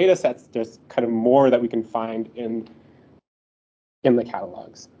have bigger data sets, there's kind of more that we can find in the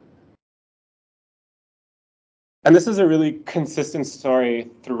catalogs. And this is a really consistent story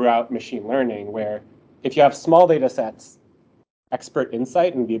throughout machine learning, where if you have small data sets, expert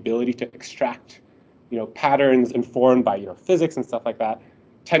insight and the ability to extract, patterns informed by, physics and stuff like that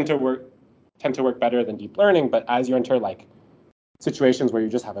tend to work better than deep learning. But as you enter like situations where you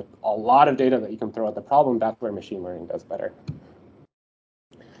just have a lot of data that you can throw at the problem, that's where machine learning does better.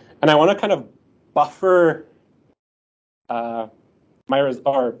 And I want to kind of buffer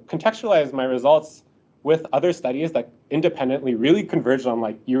contextualize my results with other studies that independently really converged on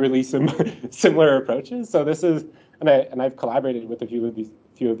like eerily similar approaches. So this is, and I've collaborated with a few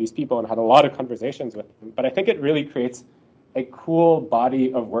of these people and had a lot of conversations with them. But I think it really creates a cool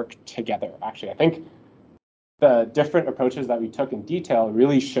body of work together. Actually, I think the different approaches that we took in detail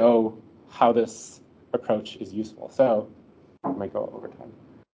really show how this approach is useful. So I might go over time.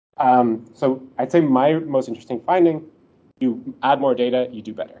 So I'd say my most interesting finding: you add more data, you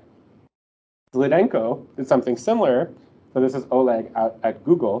do better. Zlidenko did something similar. So this is Oleg out at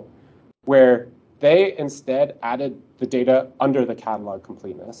Google, where they instead added the data under the catalog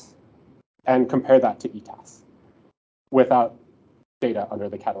completeness and compared that to ETAS without data under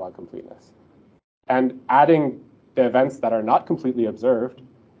the catalog completeness. And adding the events that are not completely observed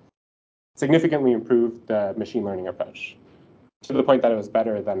significantly improved the machine learning approach to the point that it was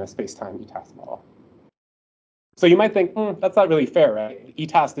better than a space-time ETAS model. So you might think, that's not really fair, right?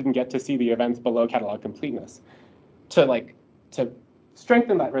 ETAS didn't get to see the events below catalog completeness. To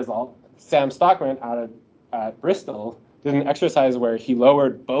strengthen that result, Sam Stockman out at Bristol did an exercise where he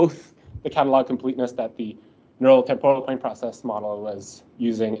lowered both the catalog completeness that the neural temporal point process model was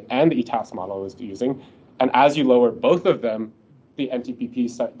using and the ETAS model was using. And as you lower both of them, the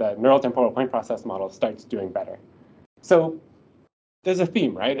NTPP, the neural temporal point process model, starts doing better. So there's a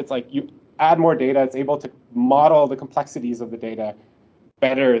theme, right? It's like you add more data, it's able to model the complexities of the data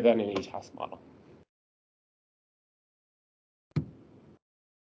better than an e-task model. I'm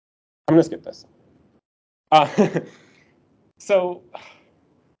gonna skip this. So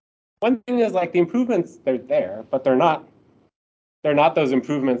one thing is like the improvements, they're there, but they're not those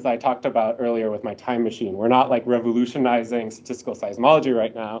improvements that I talked about earlier with my time machine. We're not like revolutionizing statistical seismology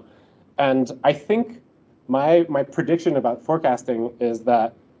right now. And I think my prediction about forecasting is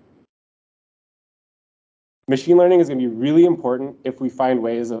that machine learning is going to be really important if we find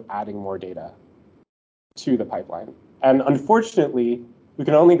ways of adding more data to the pipeline. And unfortunately, we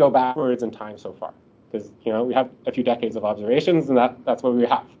can only go backwards in time so far because we have a few decades of observations, and that's what we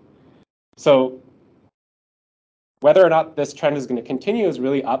have. So whether or not this trend is going to continue is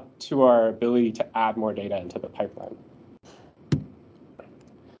really up to our ability to add more data into the pipeline.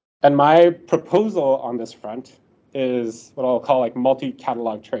 And my proposal on this front is what I'll call like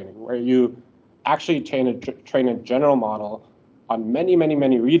multi-catalog training, where you actually train a general model on many, many,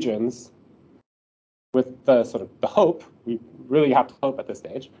 many regions with the sort of the hope, we really have to hope at this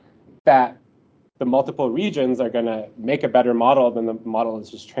stage, that the multiple regions are going to make a better model than the model that's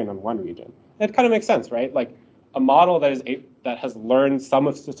just trained on one region. It kind of makes sense, right? Like a model that has learned some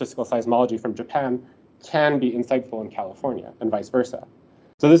of statistical seismology from Japan can be insightful in California and vice versa.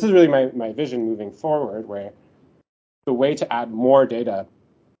 So this is really my vision moving forward, where the way to add more data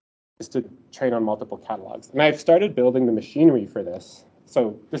is to train on multiple catalogs. And I've started building the machinery for this.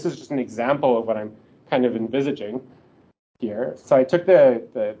 So this is just an example of what I'm kind of envisaging here. So I took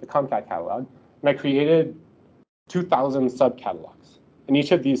the Comcat catalog and I created 2,000 subcatalogs. And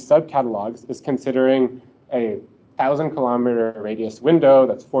each of these subcatalogs is considering a 1,000-kilometer radius window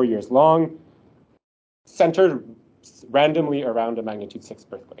that's 4 years long, centered randomly around a magnitude 6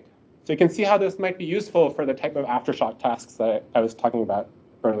 earthquake. So you can see how this might be useful for the type of aftershock tasks that I was talking about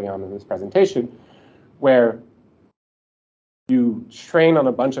early on in this presentation, where you train on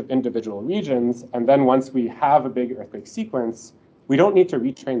a bunch of individual regions, and then once we have a big earthquake sequence, we don't need to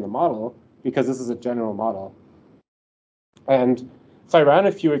retrain the model because this is a general model. And so I ran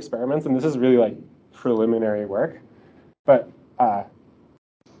a few experiments, and this is really like preliminary work, but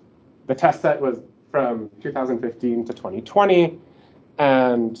the test set was from 2015 to 2020,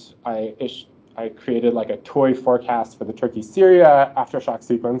 and I created like a toy forecast for the Turkey-Syria aftershock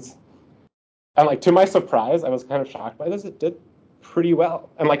sequence. And like to my surprise, I was kind of shocked by this. It did pretty well.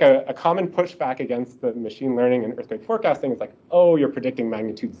 And like a common pushback against the machine learning and earthquake forecasting is like, oh, you're predicting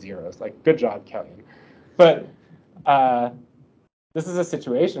magnitude zeros. Like, good job, Kelian. But this is a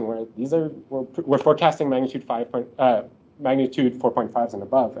situation where we're forecasting magnitude 4.5s and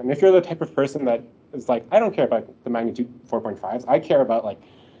above. And if you're the type of person that is like, I don't care about the magnitude 4.5s, I care about like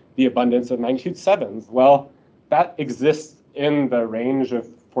the abundance of magnitude 7s. Well, that exists in the range of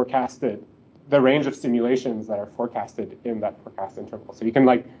simulations that are forecasted in that forecast interval. So you can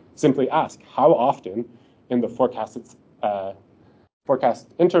like simply ask, how often in the forecast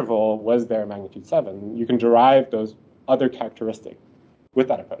interval was there magnitude 7? You can derive those other characteristics with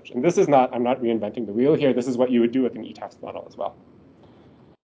that approach. And this is not, I'm not reinventing the wheel here. This is what you would do with an e-task model as well.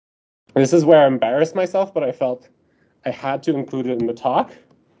 And this is where I embarrassed myself, but I felt I had to include it in the talk.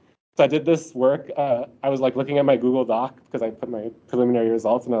 So I did this work. I was like looking at my Google Doc because I put my preliminary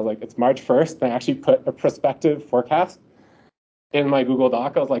results, and I was like, it's March 1st. And I actually put a prospective forecast in my Google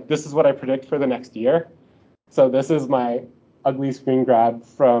Doc. I was like, this is what I predict for the next year. So this is my ugly screen grab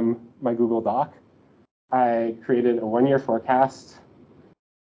from my Google Doc. I created a 1-year forecast,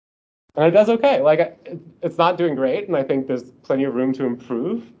 and it does okay. Like, it's not doing great, and I think there's plenty of room to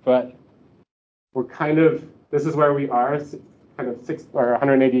improve, but we're kind of, this is where we are, kind of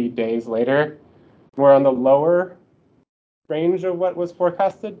 180 days later. We're on the lower range of what was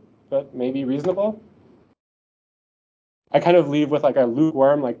forecasted, but maybe reasonable. I kind of leave with like a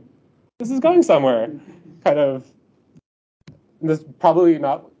lukewarm, like, this is going somewhere, kind of. This is probably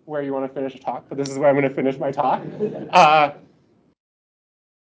not where you want to finish a talk, but this is where I'm going to finish my talk.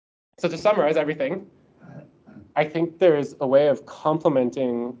 So to summarize everything, I think there's a way of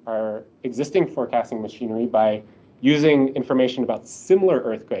complementing our existing forecasting machinery by using information about similar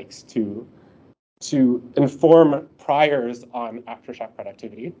earthquakes to inform priors on aftershock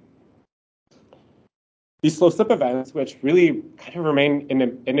productivity. These slow slip events, which really kind of remain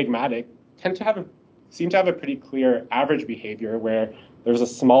enigmatic, seem to have a pretty clear average behavior where there's a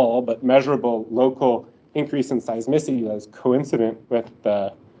small but measurable local increase in seismicity that is coincident with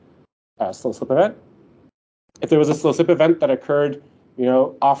the slow slip event. If there was a slow slip event that occurred,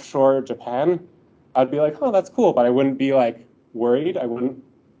 offshore Japan, I'd be like, oh, that's cool, but I wouldn't be like worried. I wouldn't,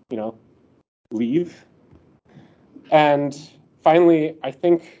 leave. And finally, I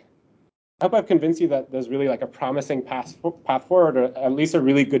hope I've convinced you that there's really like a promising path forward, or at least a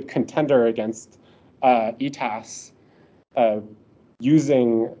really good contender against ETAS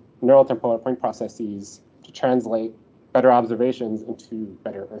using neural temporal point processes to translate better observations into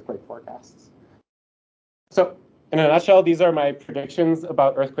better earthquake forecasts. So in a nutshell, these are my predictions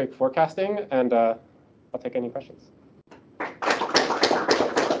about earthquake forecasting, and I'll take any questions.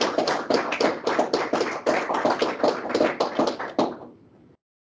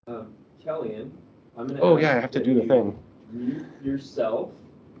 Kelian, I'm going to Oh yeah, I have to do the thing. Mute yourself.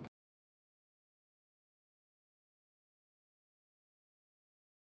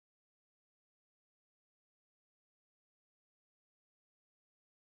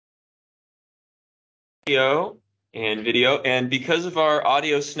 Video, and because of our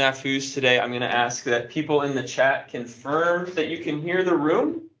audio snafus today, I'm going to ask that people in the chat confirm that you can hear the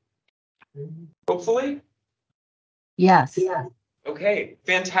room. Hopefully. Yes. Okay,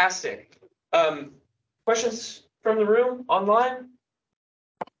 fantastic. Questions from the room online?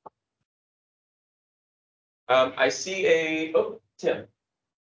 I see Tim.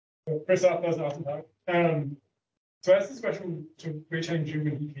 First off, that was an awesome talk. So I asked this question to Rachel and Drew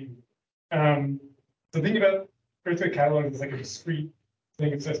when he came. So think about earthquake catalogs as like a discrete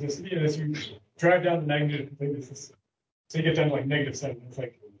thing of seismicity, and as you drive down the magnitude of completeness, so you get down to like -7, it's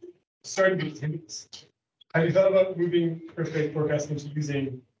like starting to be continuous. Have you thought about moving earthquake forecasting to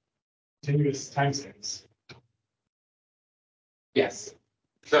using continuous timestamps? Yes.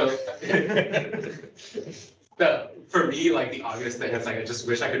 So for me, like the obvious thing is like I just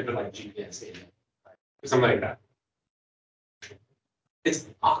wish I could put like GPS data, or something like that. It's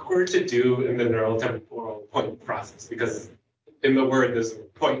awkward to do in the neural temporal point process because in the word there's a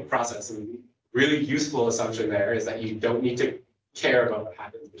point process, and really useful assumption there is that you don't need to care about what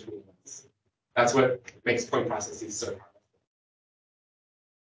happens between ones. That's what makes point processes so hard.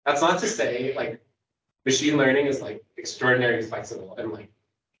 That's not to say like machine learning is like extraordinarily flexible, and like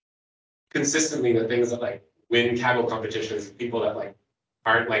consistently the things that like win Kaggle competitions, people that like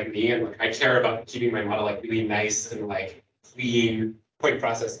aren't like me, and like I care about keeping my model like really nice and like clean, point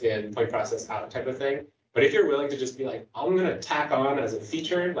process in, point process out type of thing. But if you're willing to just be like, I'm gonna tack on as a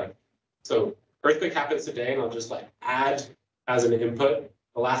feature, like, so earthquake happens today, and I'll just like add as an input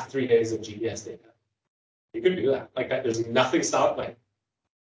the last 3 days of GPS data. You could do that. Like that, there's nothing stop, like,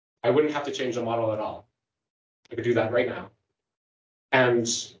 I wouldn't have to change the model at all. I could do that right now. And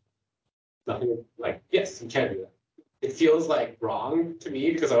nothing, like, yes, you can do that. It feels like wrong to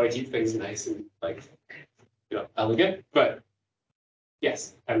me because I want to keep things nice and like, elegant, but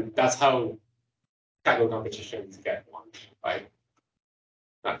yes, and that's how Kaggle competitions get won, by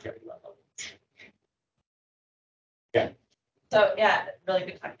not caring about that. Yeah. So yeah, really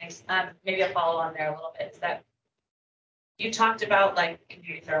good talk. Thanks. Maybe I'll follow on there a little bit. Is that you talked about like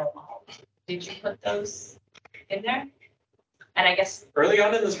computing thermal models? Did you put those in there? And I guess early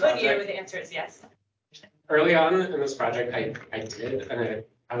on in this project, the answer is yes. Early on in this project, I did, and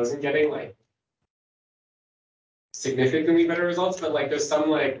I wasn't getting like significantly better results, but like there's some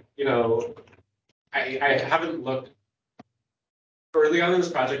like, I haven't looked early on in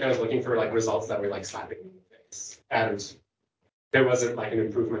this project. I was looking for like results that were like slapping me in the face, and there wasn't like an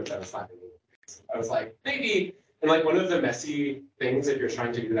improvement that was slapping me in the face. I was like, maybe, and like one of the messy things if you're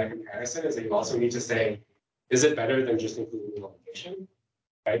trying to do that comparison is that you also need to say, is it better than just including the location,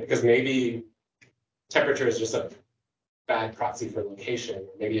 right? Because maybe temperature is just a bad proxy for location,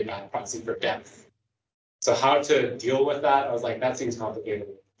 or maybe a bad proxy for depth. So how to deal with that? I was like, that seems complicated.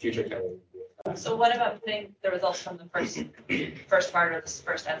 Future Kelly. So what about putting the results from the first part or the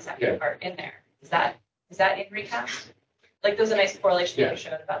first and second part in there? Is that in recast? Like there's a nice correlation that you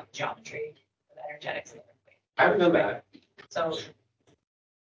showed about the geometry, the energetics, and everything. I haven't done that. So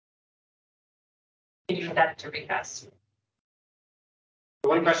can you put that into recast? The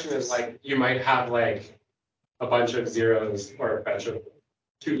one question is like, you might have like a bunch of zeros or a bunch of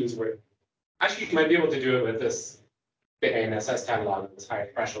twos where actually you might be able to do it with the ANSS catalog and this high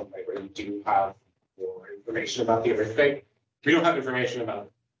threshold, right, where you do have more information about the earthquake. We don't have information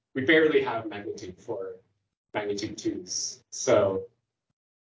about, we barely have magnitude for magnitude twos. So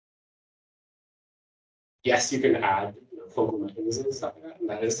yes, you can add focal mechanisms and stuff like that. And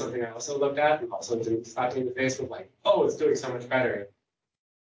that is something I also looked at and also didn't slap me in the face with like, oh, it's doing so much better.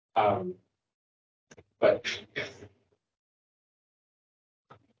 But yeah.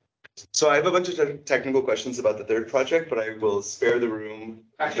 So I have a bunch of technical questions about the third project, but I will spare the room.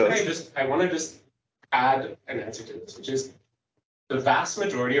 Actually, I want to just add an answer to this, which is the vast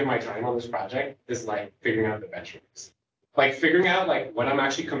majority of my time on this project is like figuring out the benchmarks. Like figuring out like what I'm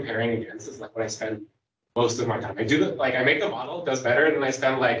actually comparing against is like what I spend most of my time. I do I make the model, it does better, and then I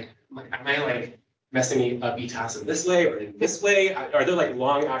spend am I like messing up ETAS in this way or in this way? Are there like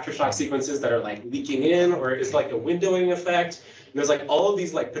long aftershock sequences that are like leaking in, or is like a windowing effect? And there's like all of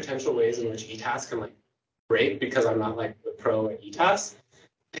these like potential ways in which ETAS can like break because I'm not like the pro at ETAS.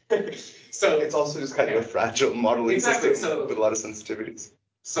 So it's also just kind of a fragile modeling system with a lot of sensitivities.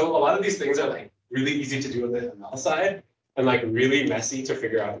 So a lot of these things are like really easy to do on the ML side and like really messy to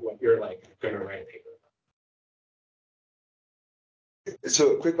figure out what you're like going to write a paper about.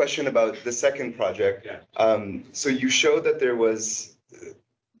 So a quick question about the second project. Yeah. So you showed that there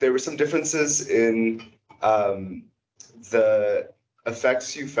were some differences in the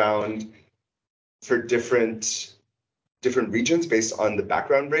effects you found for different regions based on the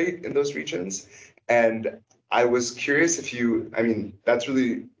background rate in those regions. And I was curious if that's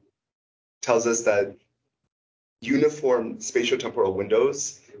really tells us that uniform spatiotemporal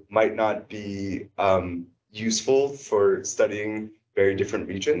windows might not be useful for studying very different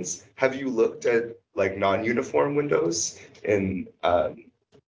regions. Have you looked at like non-uniform windows in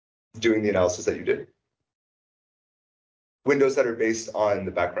doing the analysis that you did? Windows that are based on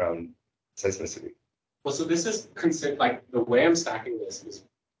the background seismicity. Well, so this is like the way I'm stacking this is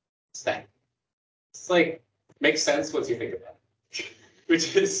stack. It's like makes sense once you think about it,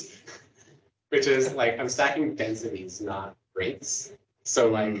 which is like I'm stacking densities, not rates. So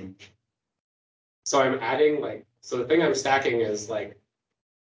like, so I'm adding so the thing I'm stacking is like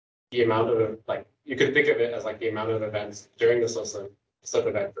the amount of you could think of it as like the amount of events during the slip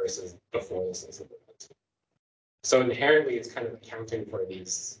event versus before the slip event. So inherently, it's kind of accounting for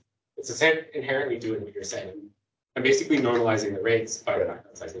these. It's inherently doing what you're saying. I'm basically normalizing the rates by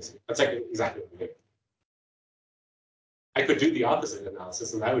background seismicity. That's like exactly what I'm doing. I could do the opposite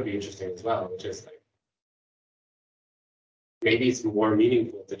analysis, and that would be interesting as well, which is like maybe it's more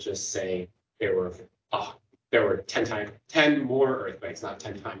meaningful to just say there were 10 more earthquakes, not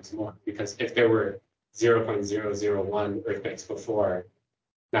 10 times more, because if there were 0.001 earthquakes before,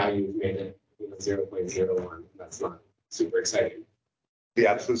 now you've made it 0.01. That's not super exciting. The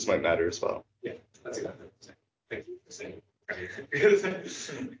absolutes might matter as well. Yeah, that's exactly what I'm saying. Thank you for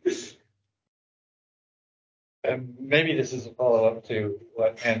saying. And maybe this is a follow-up to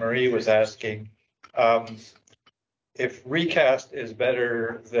what Anne-Marie was asking. If recast is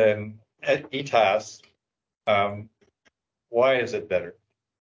better than ETAS, why is it better?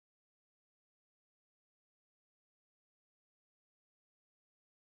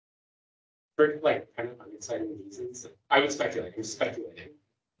 For like kind of unexciting reasons, I would speculate. I'm speculating,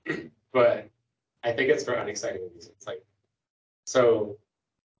 but I think it's for unexciting reasons. So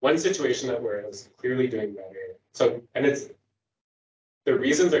one situation that where it was clearly doing better. So, and the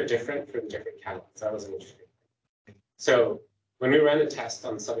reasons are different for the different catalogs. That was an interesting thing. So when we ran a test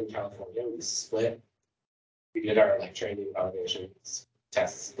on Southern California, we split. We did our training and validation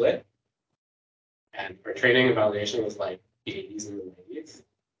test split, and our training and validation was like the 80s and the 90s,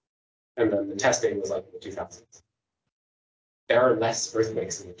 and then the testing was like in the 2000s. There are less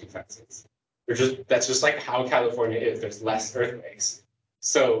earthquakes in the 2000s. That's just like how California is. There's less earthquakes.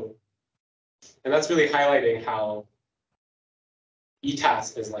 So, and that's really highlighting how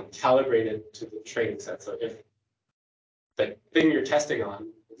ETAS is like calibrated to the training set. So if the thing you're testing on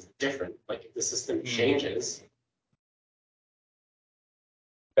is different, like if the system changes,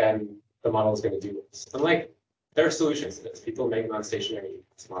 then the model is going to do this. And like there are solutions to this. People make non-stationary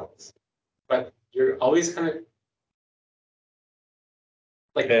ETAS models, but you're always kind of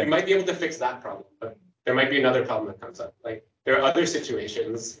you might be able to fix that problem, but there might be another problem that comes up. Like there are other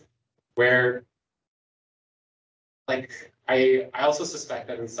situations where I also suspect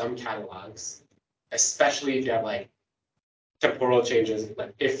that in some catalogs, especially if you have like temporal changes,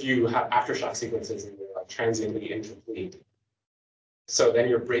 like if you have aftershock sequences and they're like transiently incomplete, so then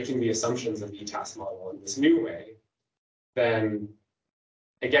you're breaking the assumptions of the ETAS model in this new way, then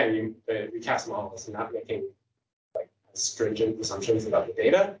again, the recast model is not making stringent assumptions about the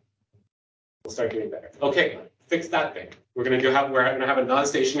data. We'll start doing better. Okay, fix that thing. We're going to have a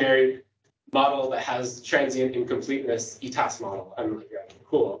non-stationary model that has transient incompleteness ETAS model. I'm like, yeah,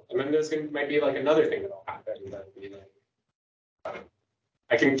 cool. And then might be like another thing that'll happen that would be like,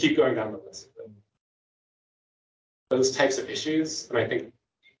 I can keep going down the list. But those types of issues, and I think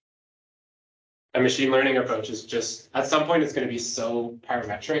a machine learning approach is just at some point it's going to be so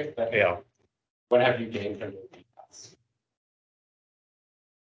parametric that what have you gained from the ETAS?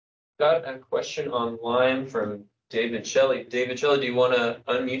 Got a question online from David Shelley. David Shelley, do you want to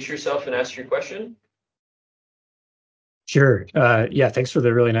unmute yourself and ask your question? Sure. Yeah, thanks for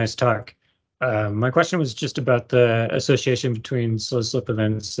the really nice talk. My question was just about the association between slow slip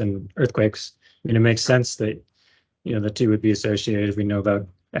events and earthquakes. mean, it makes sense that, the two would be associated. We know about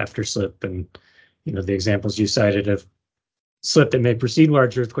afterslip and, the examples you cited of slip that may precede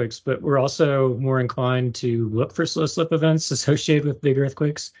large earthquakes, but we're also more inclined to look for slow slip events associated with big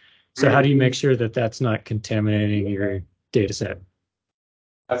earthquakes. So how do you make sure that that's not contaminating your data set?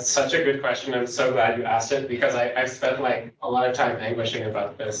 That's such a good question. I'm so glad you asked it because I've spent like a lot of time anguishing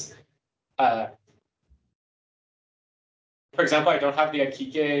about this. For example, I don't have the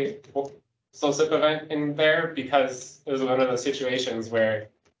Akike slow slip event in there because it was one of those situations where,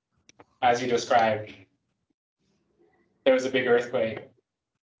 as you described, there was a big earthquake.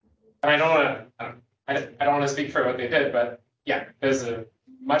 And I don't want to speak for what they did, but yeah, there's a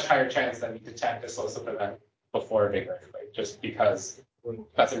much higher chance that we detect a slow slip event before a big earthquake, just because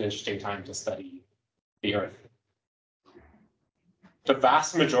that's an interesting time to study the Earth. The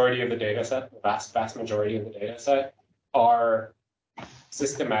vast majority of the data set, the vast majority of the data set are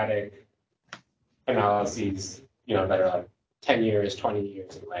systematic analyses, that are like 10 years, 20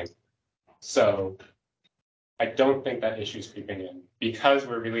 years in length. So I don't think that issue is creeping in because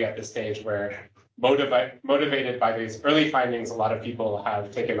we're really at this stage where motivated by these early findings, a lot of people have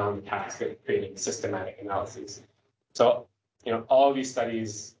taken on the task of creating systematic analyses. So, all of these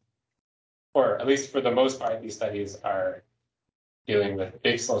studies, or at least for the most part, these studies are dealing with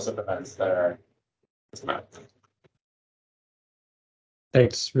big slow slip events that are systematic.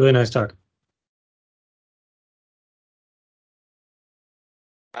 Thanks. Really nice talk.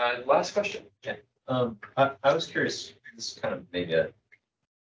 Last question. Yeah. I was curious, this is kind of maybe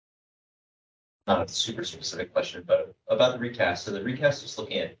not a super specific question, but about the recast. So the recast is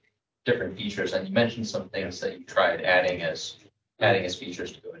looking at different features, and you mentioned some things that you tried adding as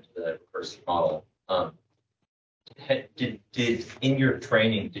features to go into the recursive model. Did in your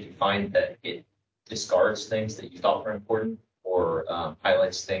training, did you find that it discards things that you thought were important, or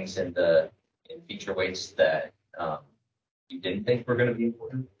highlights things in feature weights that you didn't think were going to be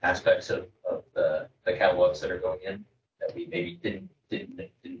important, aspects of the catalogs that are going in that we maybe didn't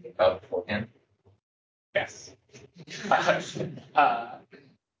think about beforehand? Yes.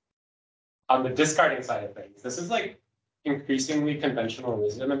 On the discarding side of things, this is like increasingly conventional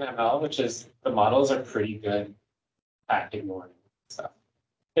wisdom in ML, which is the models are pretty good at ignoring stuff.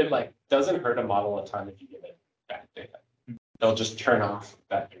 It like doesn't hurt a model a ton if you give it bad data. They'll just turn off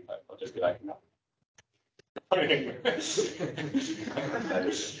that input. They'll just be like, no.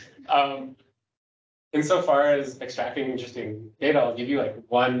 Insofar as extracting interesting data, I'll give you like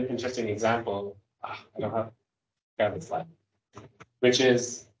one interesting example. I don't have this slide, which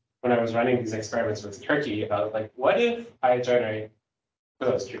is when I was running these experiments with Turkey about like, what if I generate,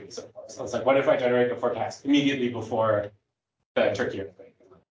 because I was curious, of course. I was like, what if I generate a forecast immediately before the Turkey earthquake?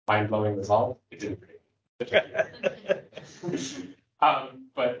 Mind-blowing result, it didn't predict the Turkey earthquake.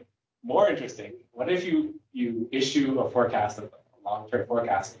 But more interesting, what if you issue a forecast, a long-term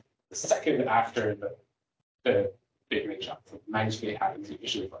forecast, the second after the big ring shock, so -8 happens, you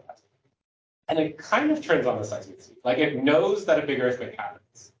issue a forecast. And it kind of turns on the seismic speed. Like it knows that a big earthquake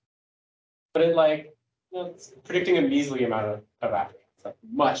happens, but it like, it's predicting a measly amount of aftershocks, like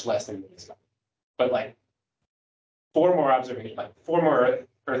much less than you expect. But like 4 more observations, like 4 more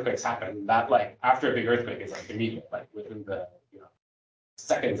earthquakes happen, that like after a big earthquake is like immediate, like within the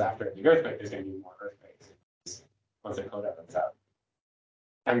seconds after a big earthquake, there's going to be more earthquakes once the code runs out.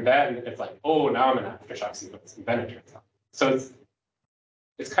 And then it's like, oh, now I'm in an aftershock sequence, and then it turns on. So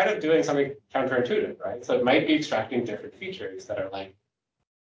it's kind of doing something counterintuitive, right? So it might be extracting different features that are like,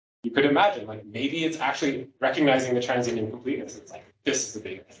 you could imagine, like maybe it's actually recognizing the transient incompleteness. It's like, this is the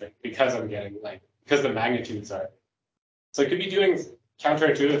big earthquake because I'm getting like, because the magnitudes are. So it could be doing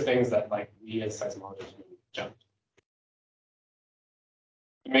counterintuitive things that like we as seismologists would jump.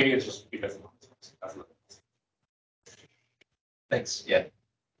 Maybe it's just because of that's not. Thanks. Yeah.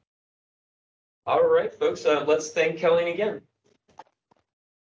 All right, folks. Let's thank Kelian again.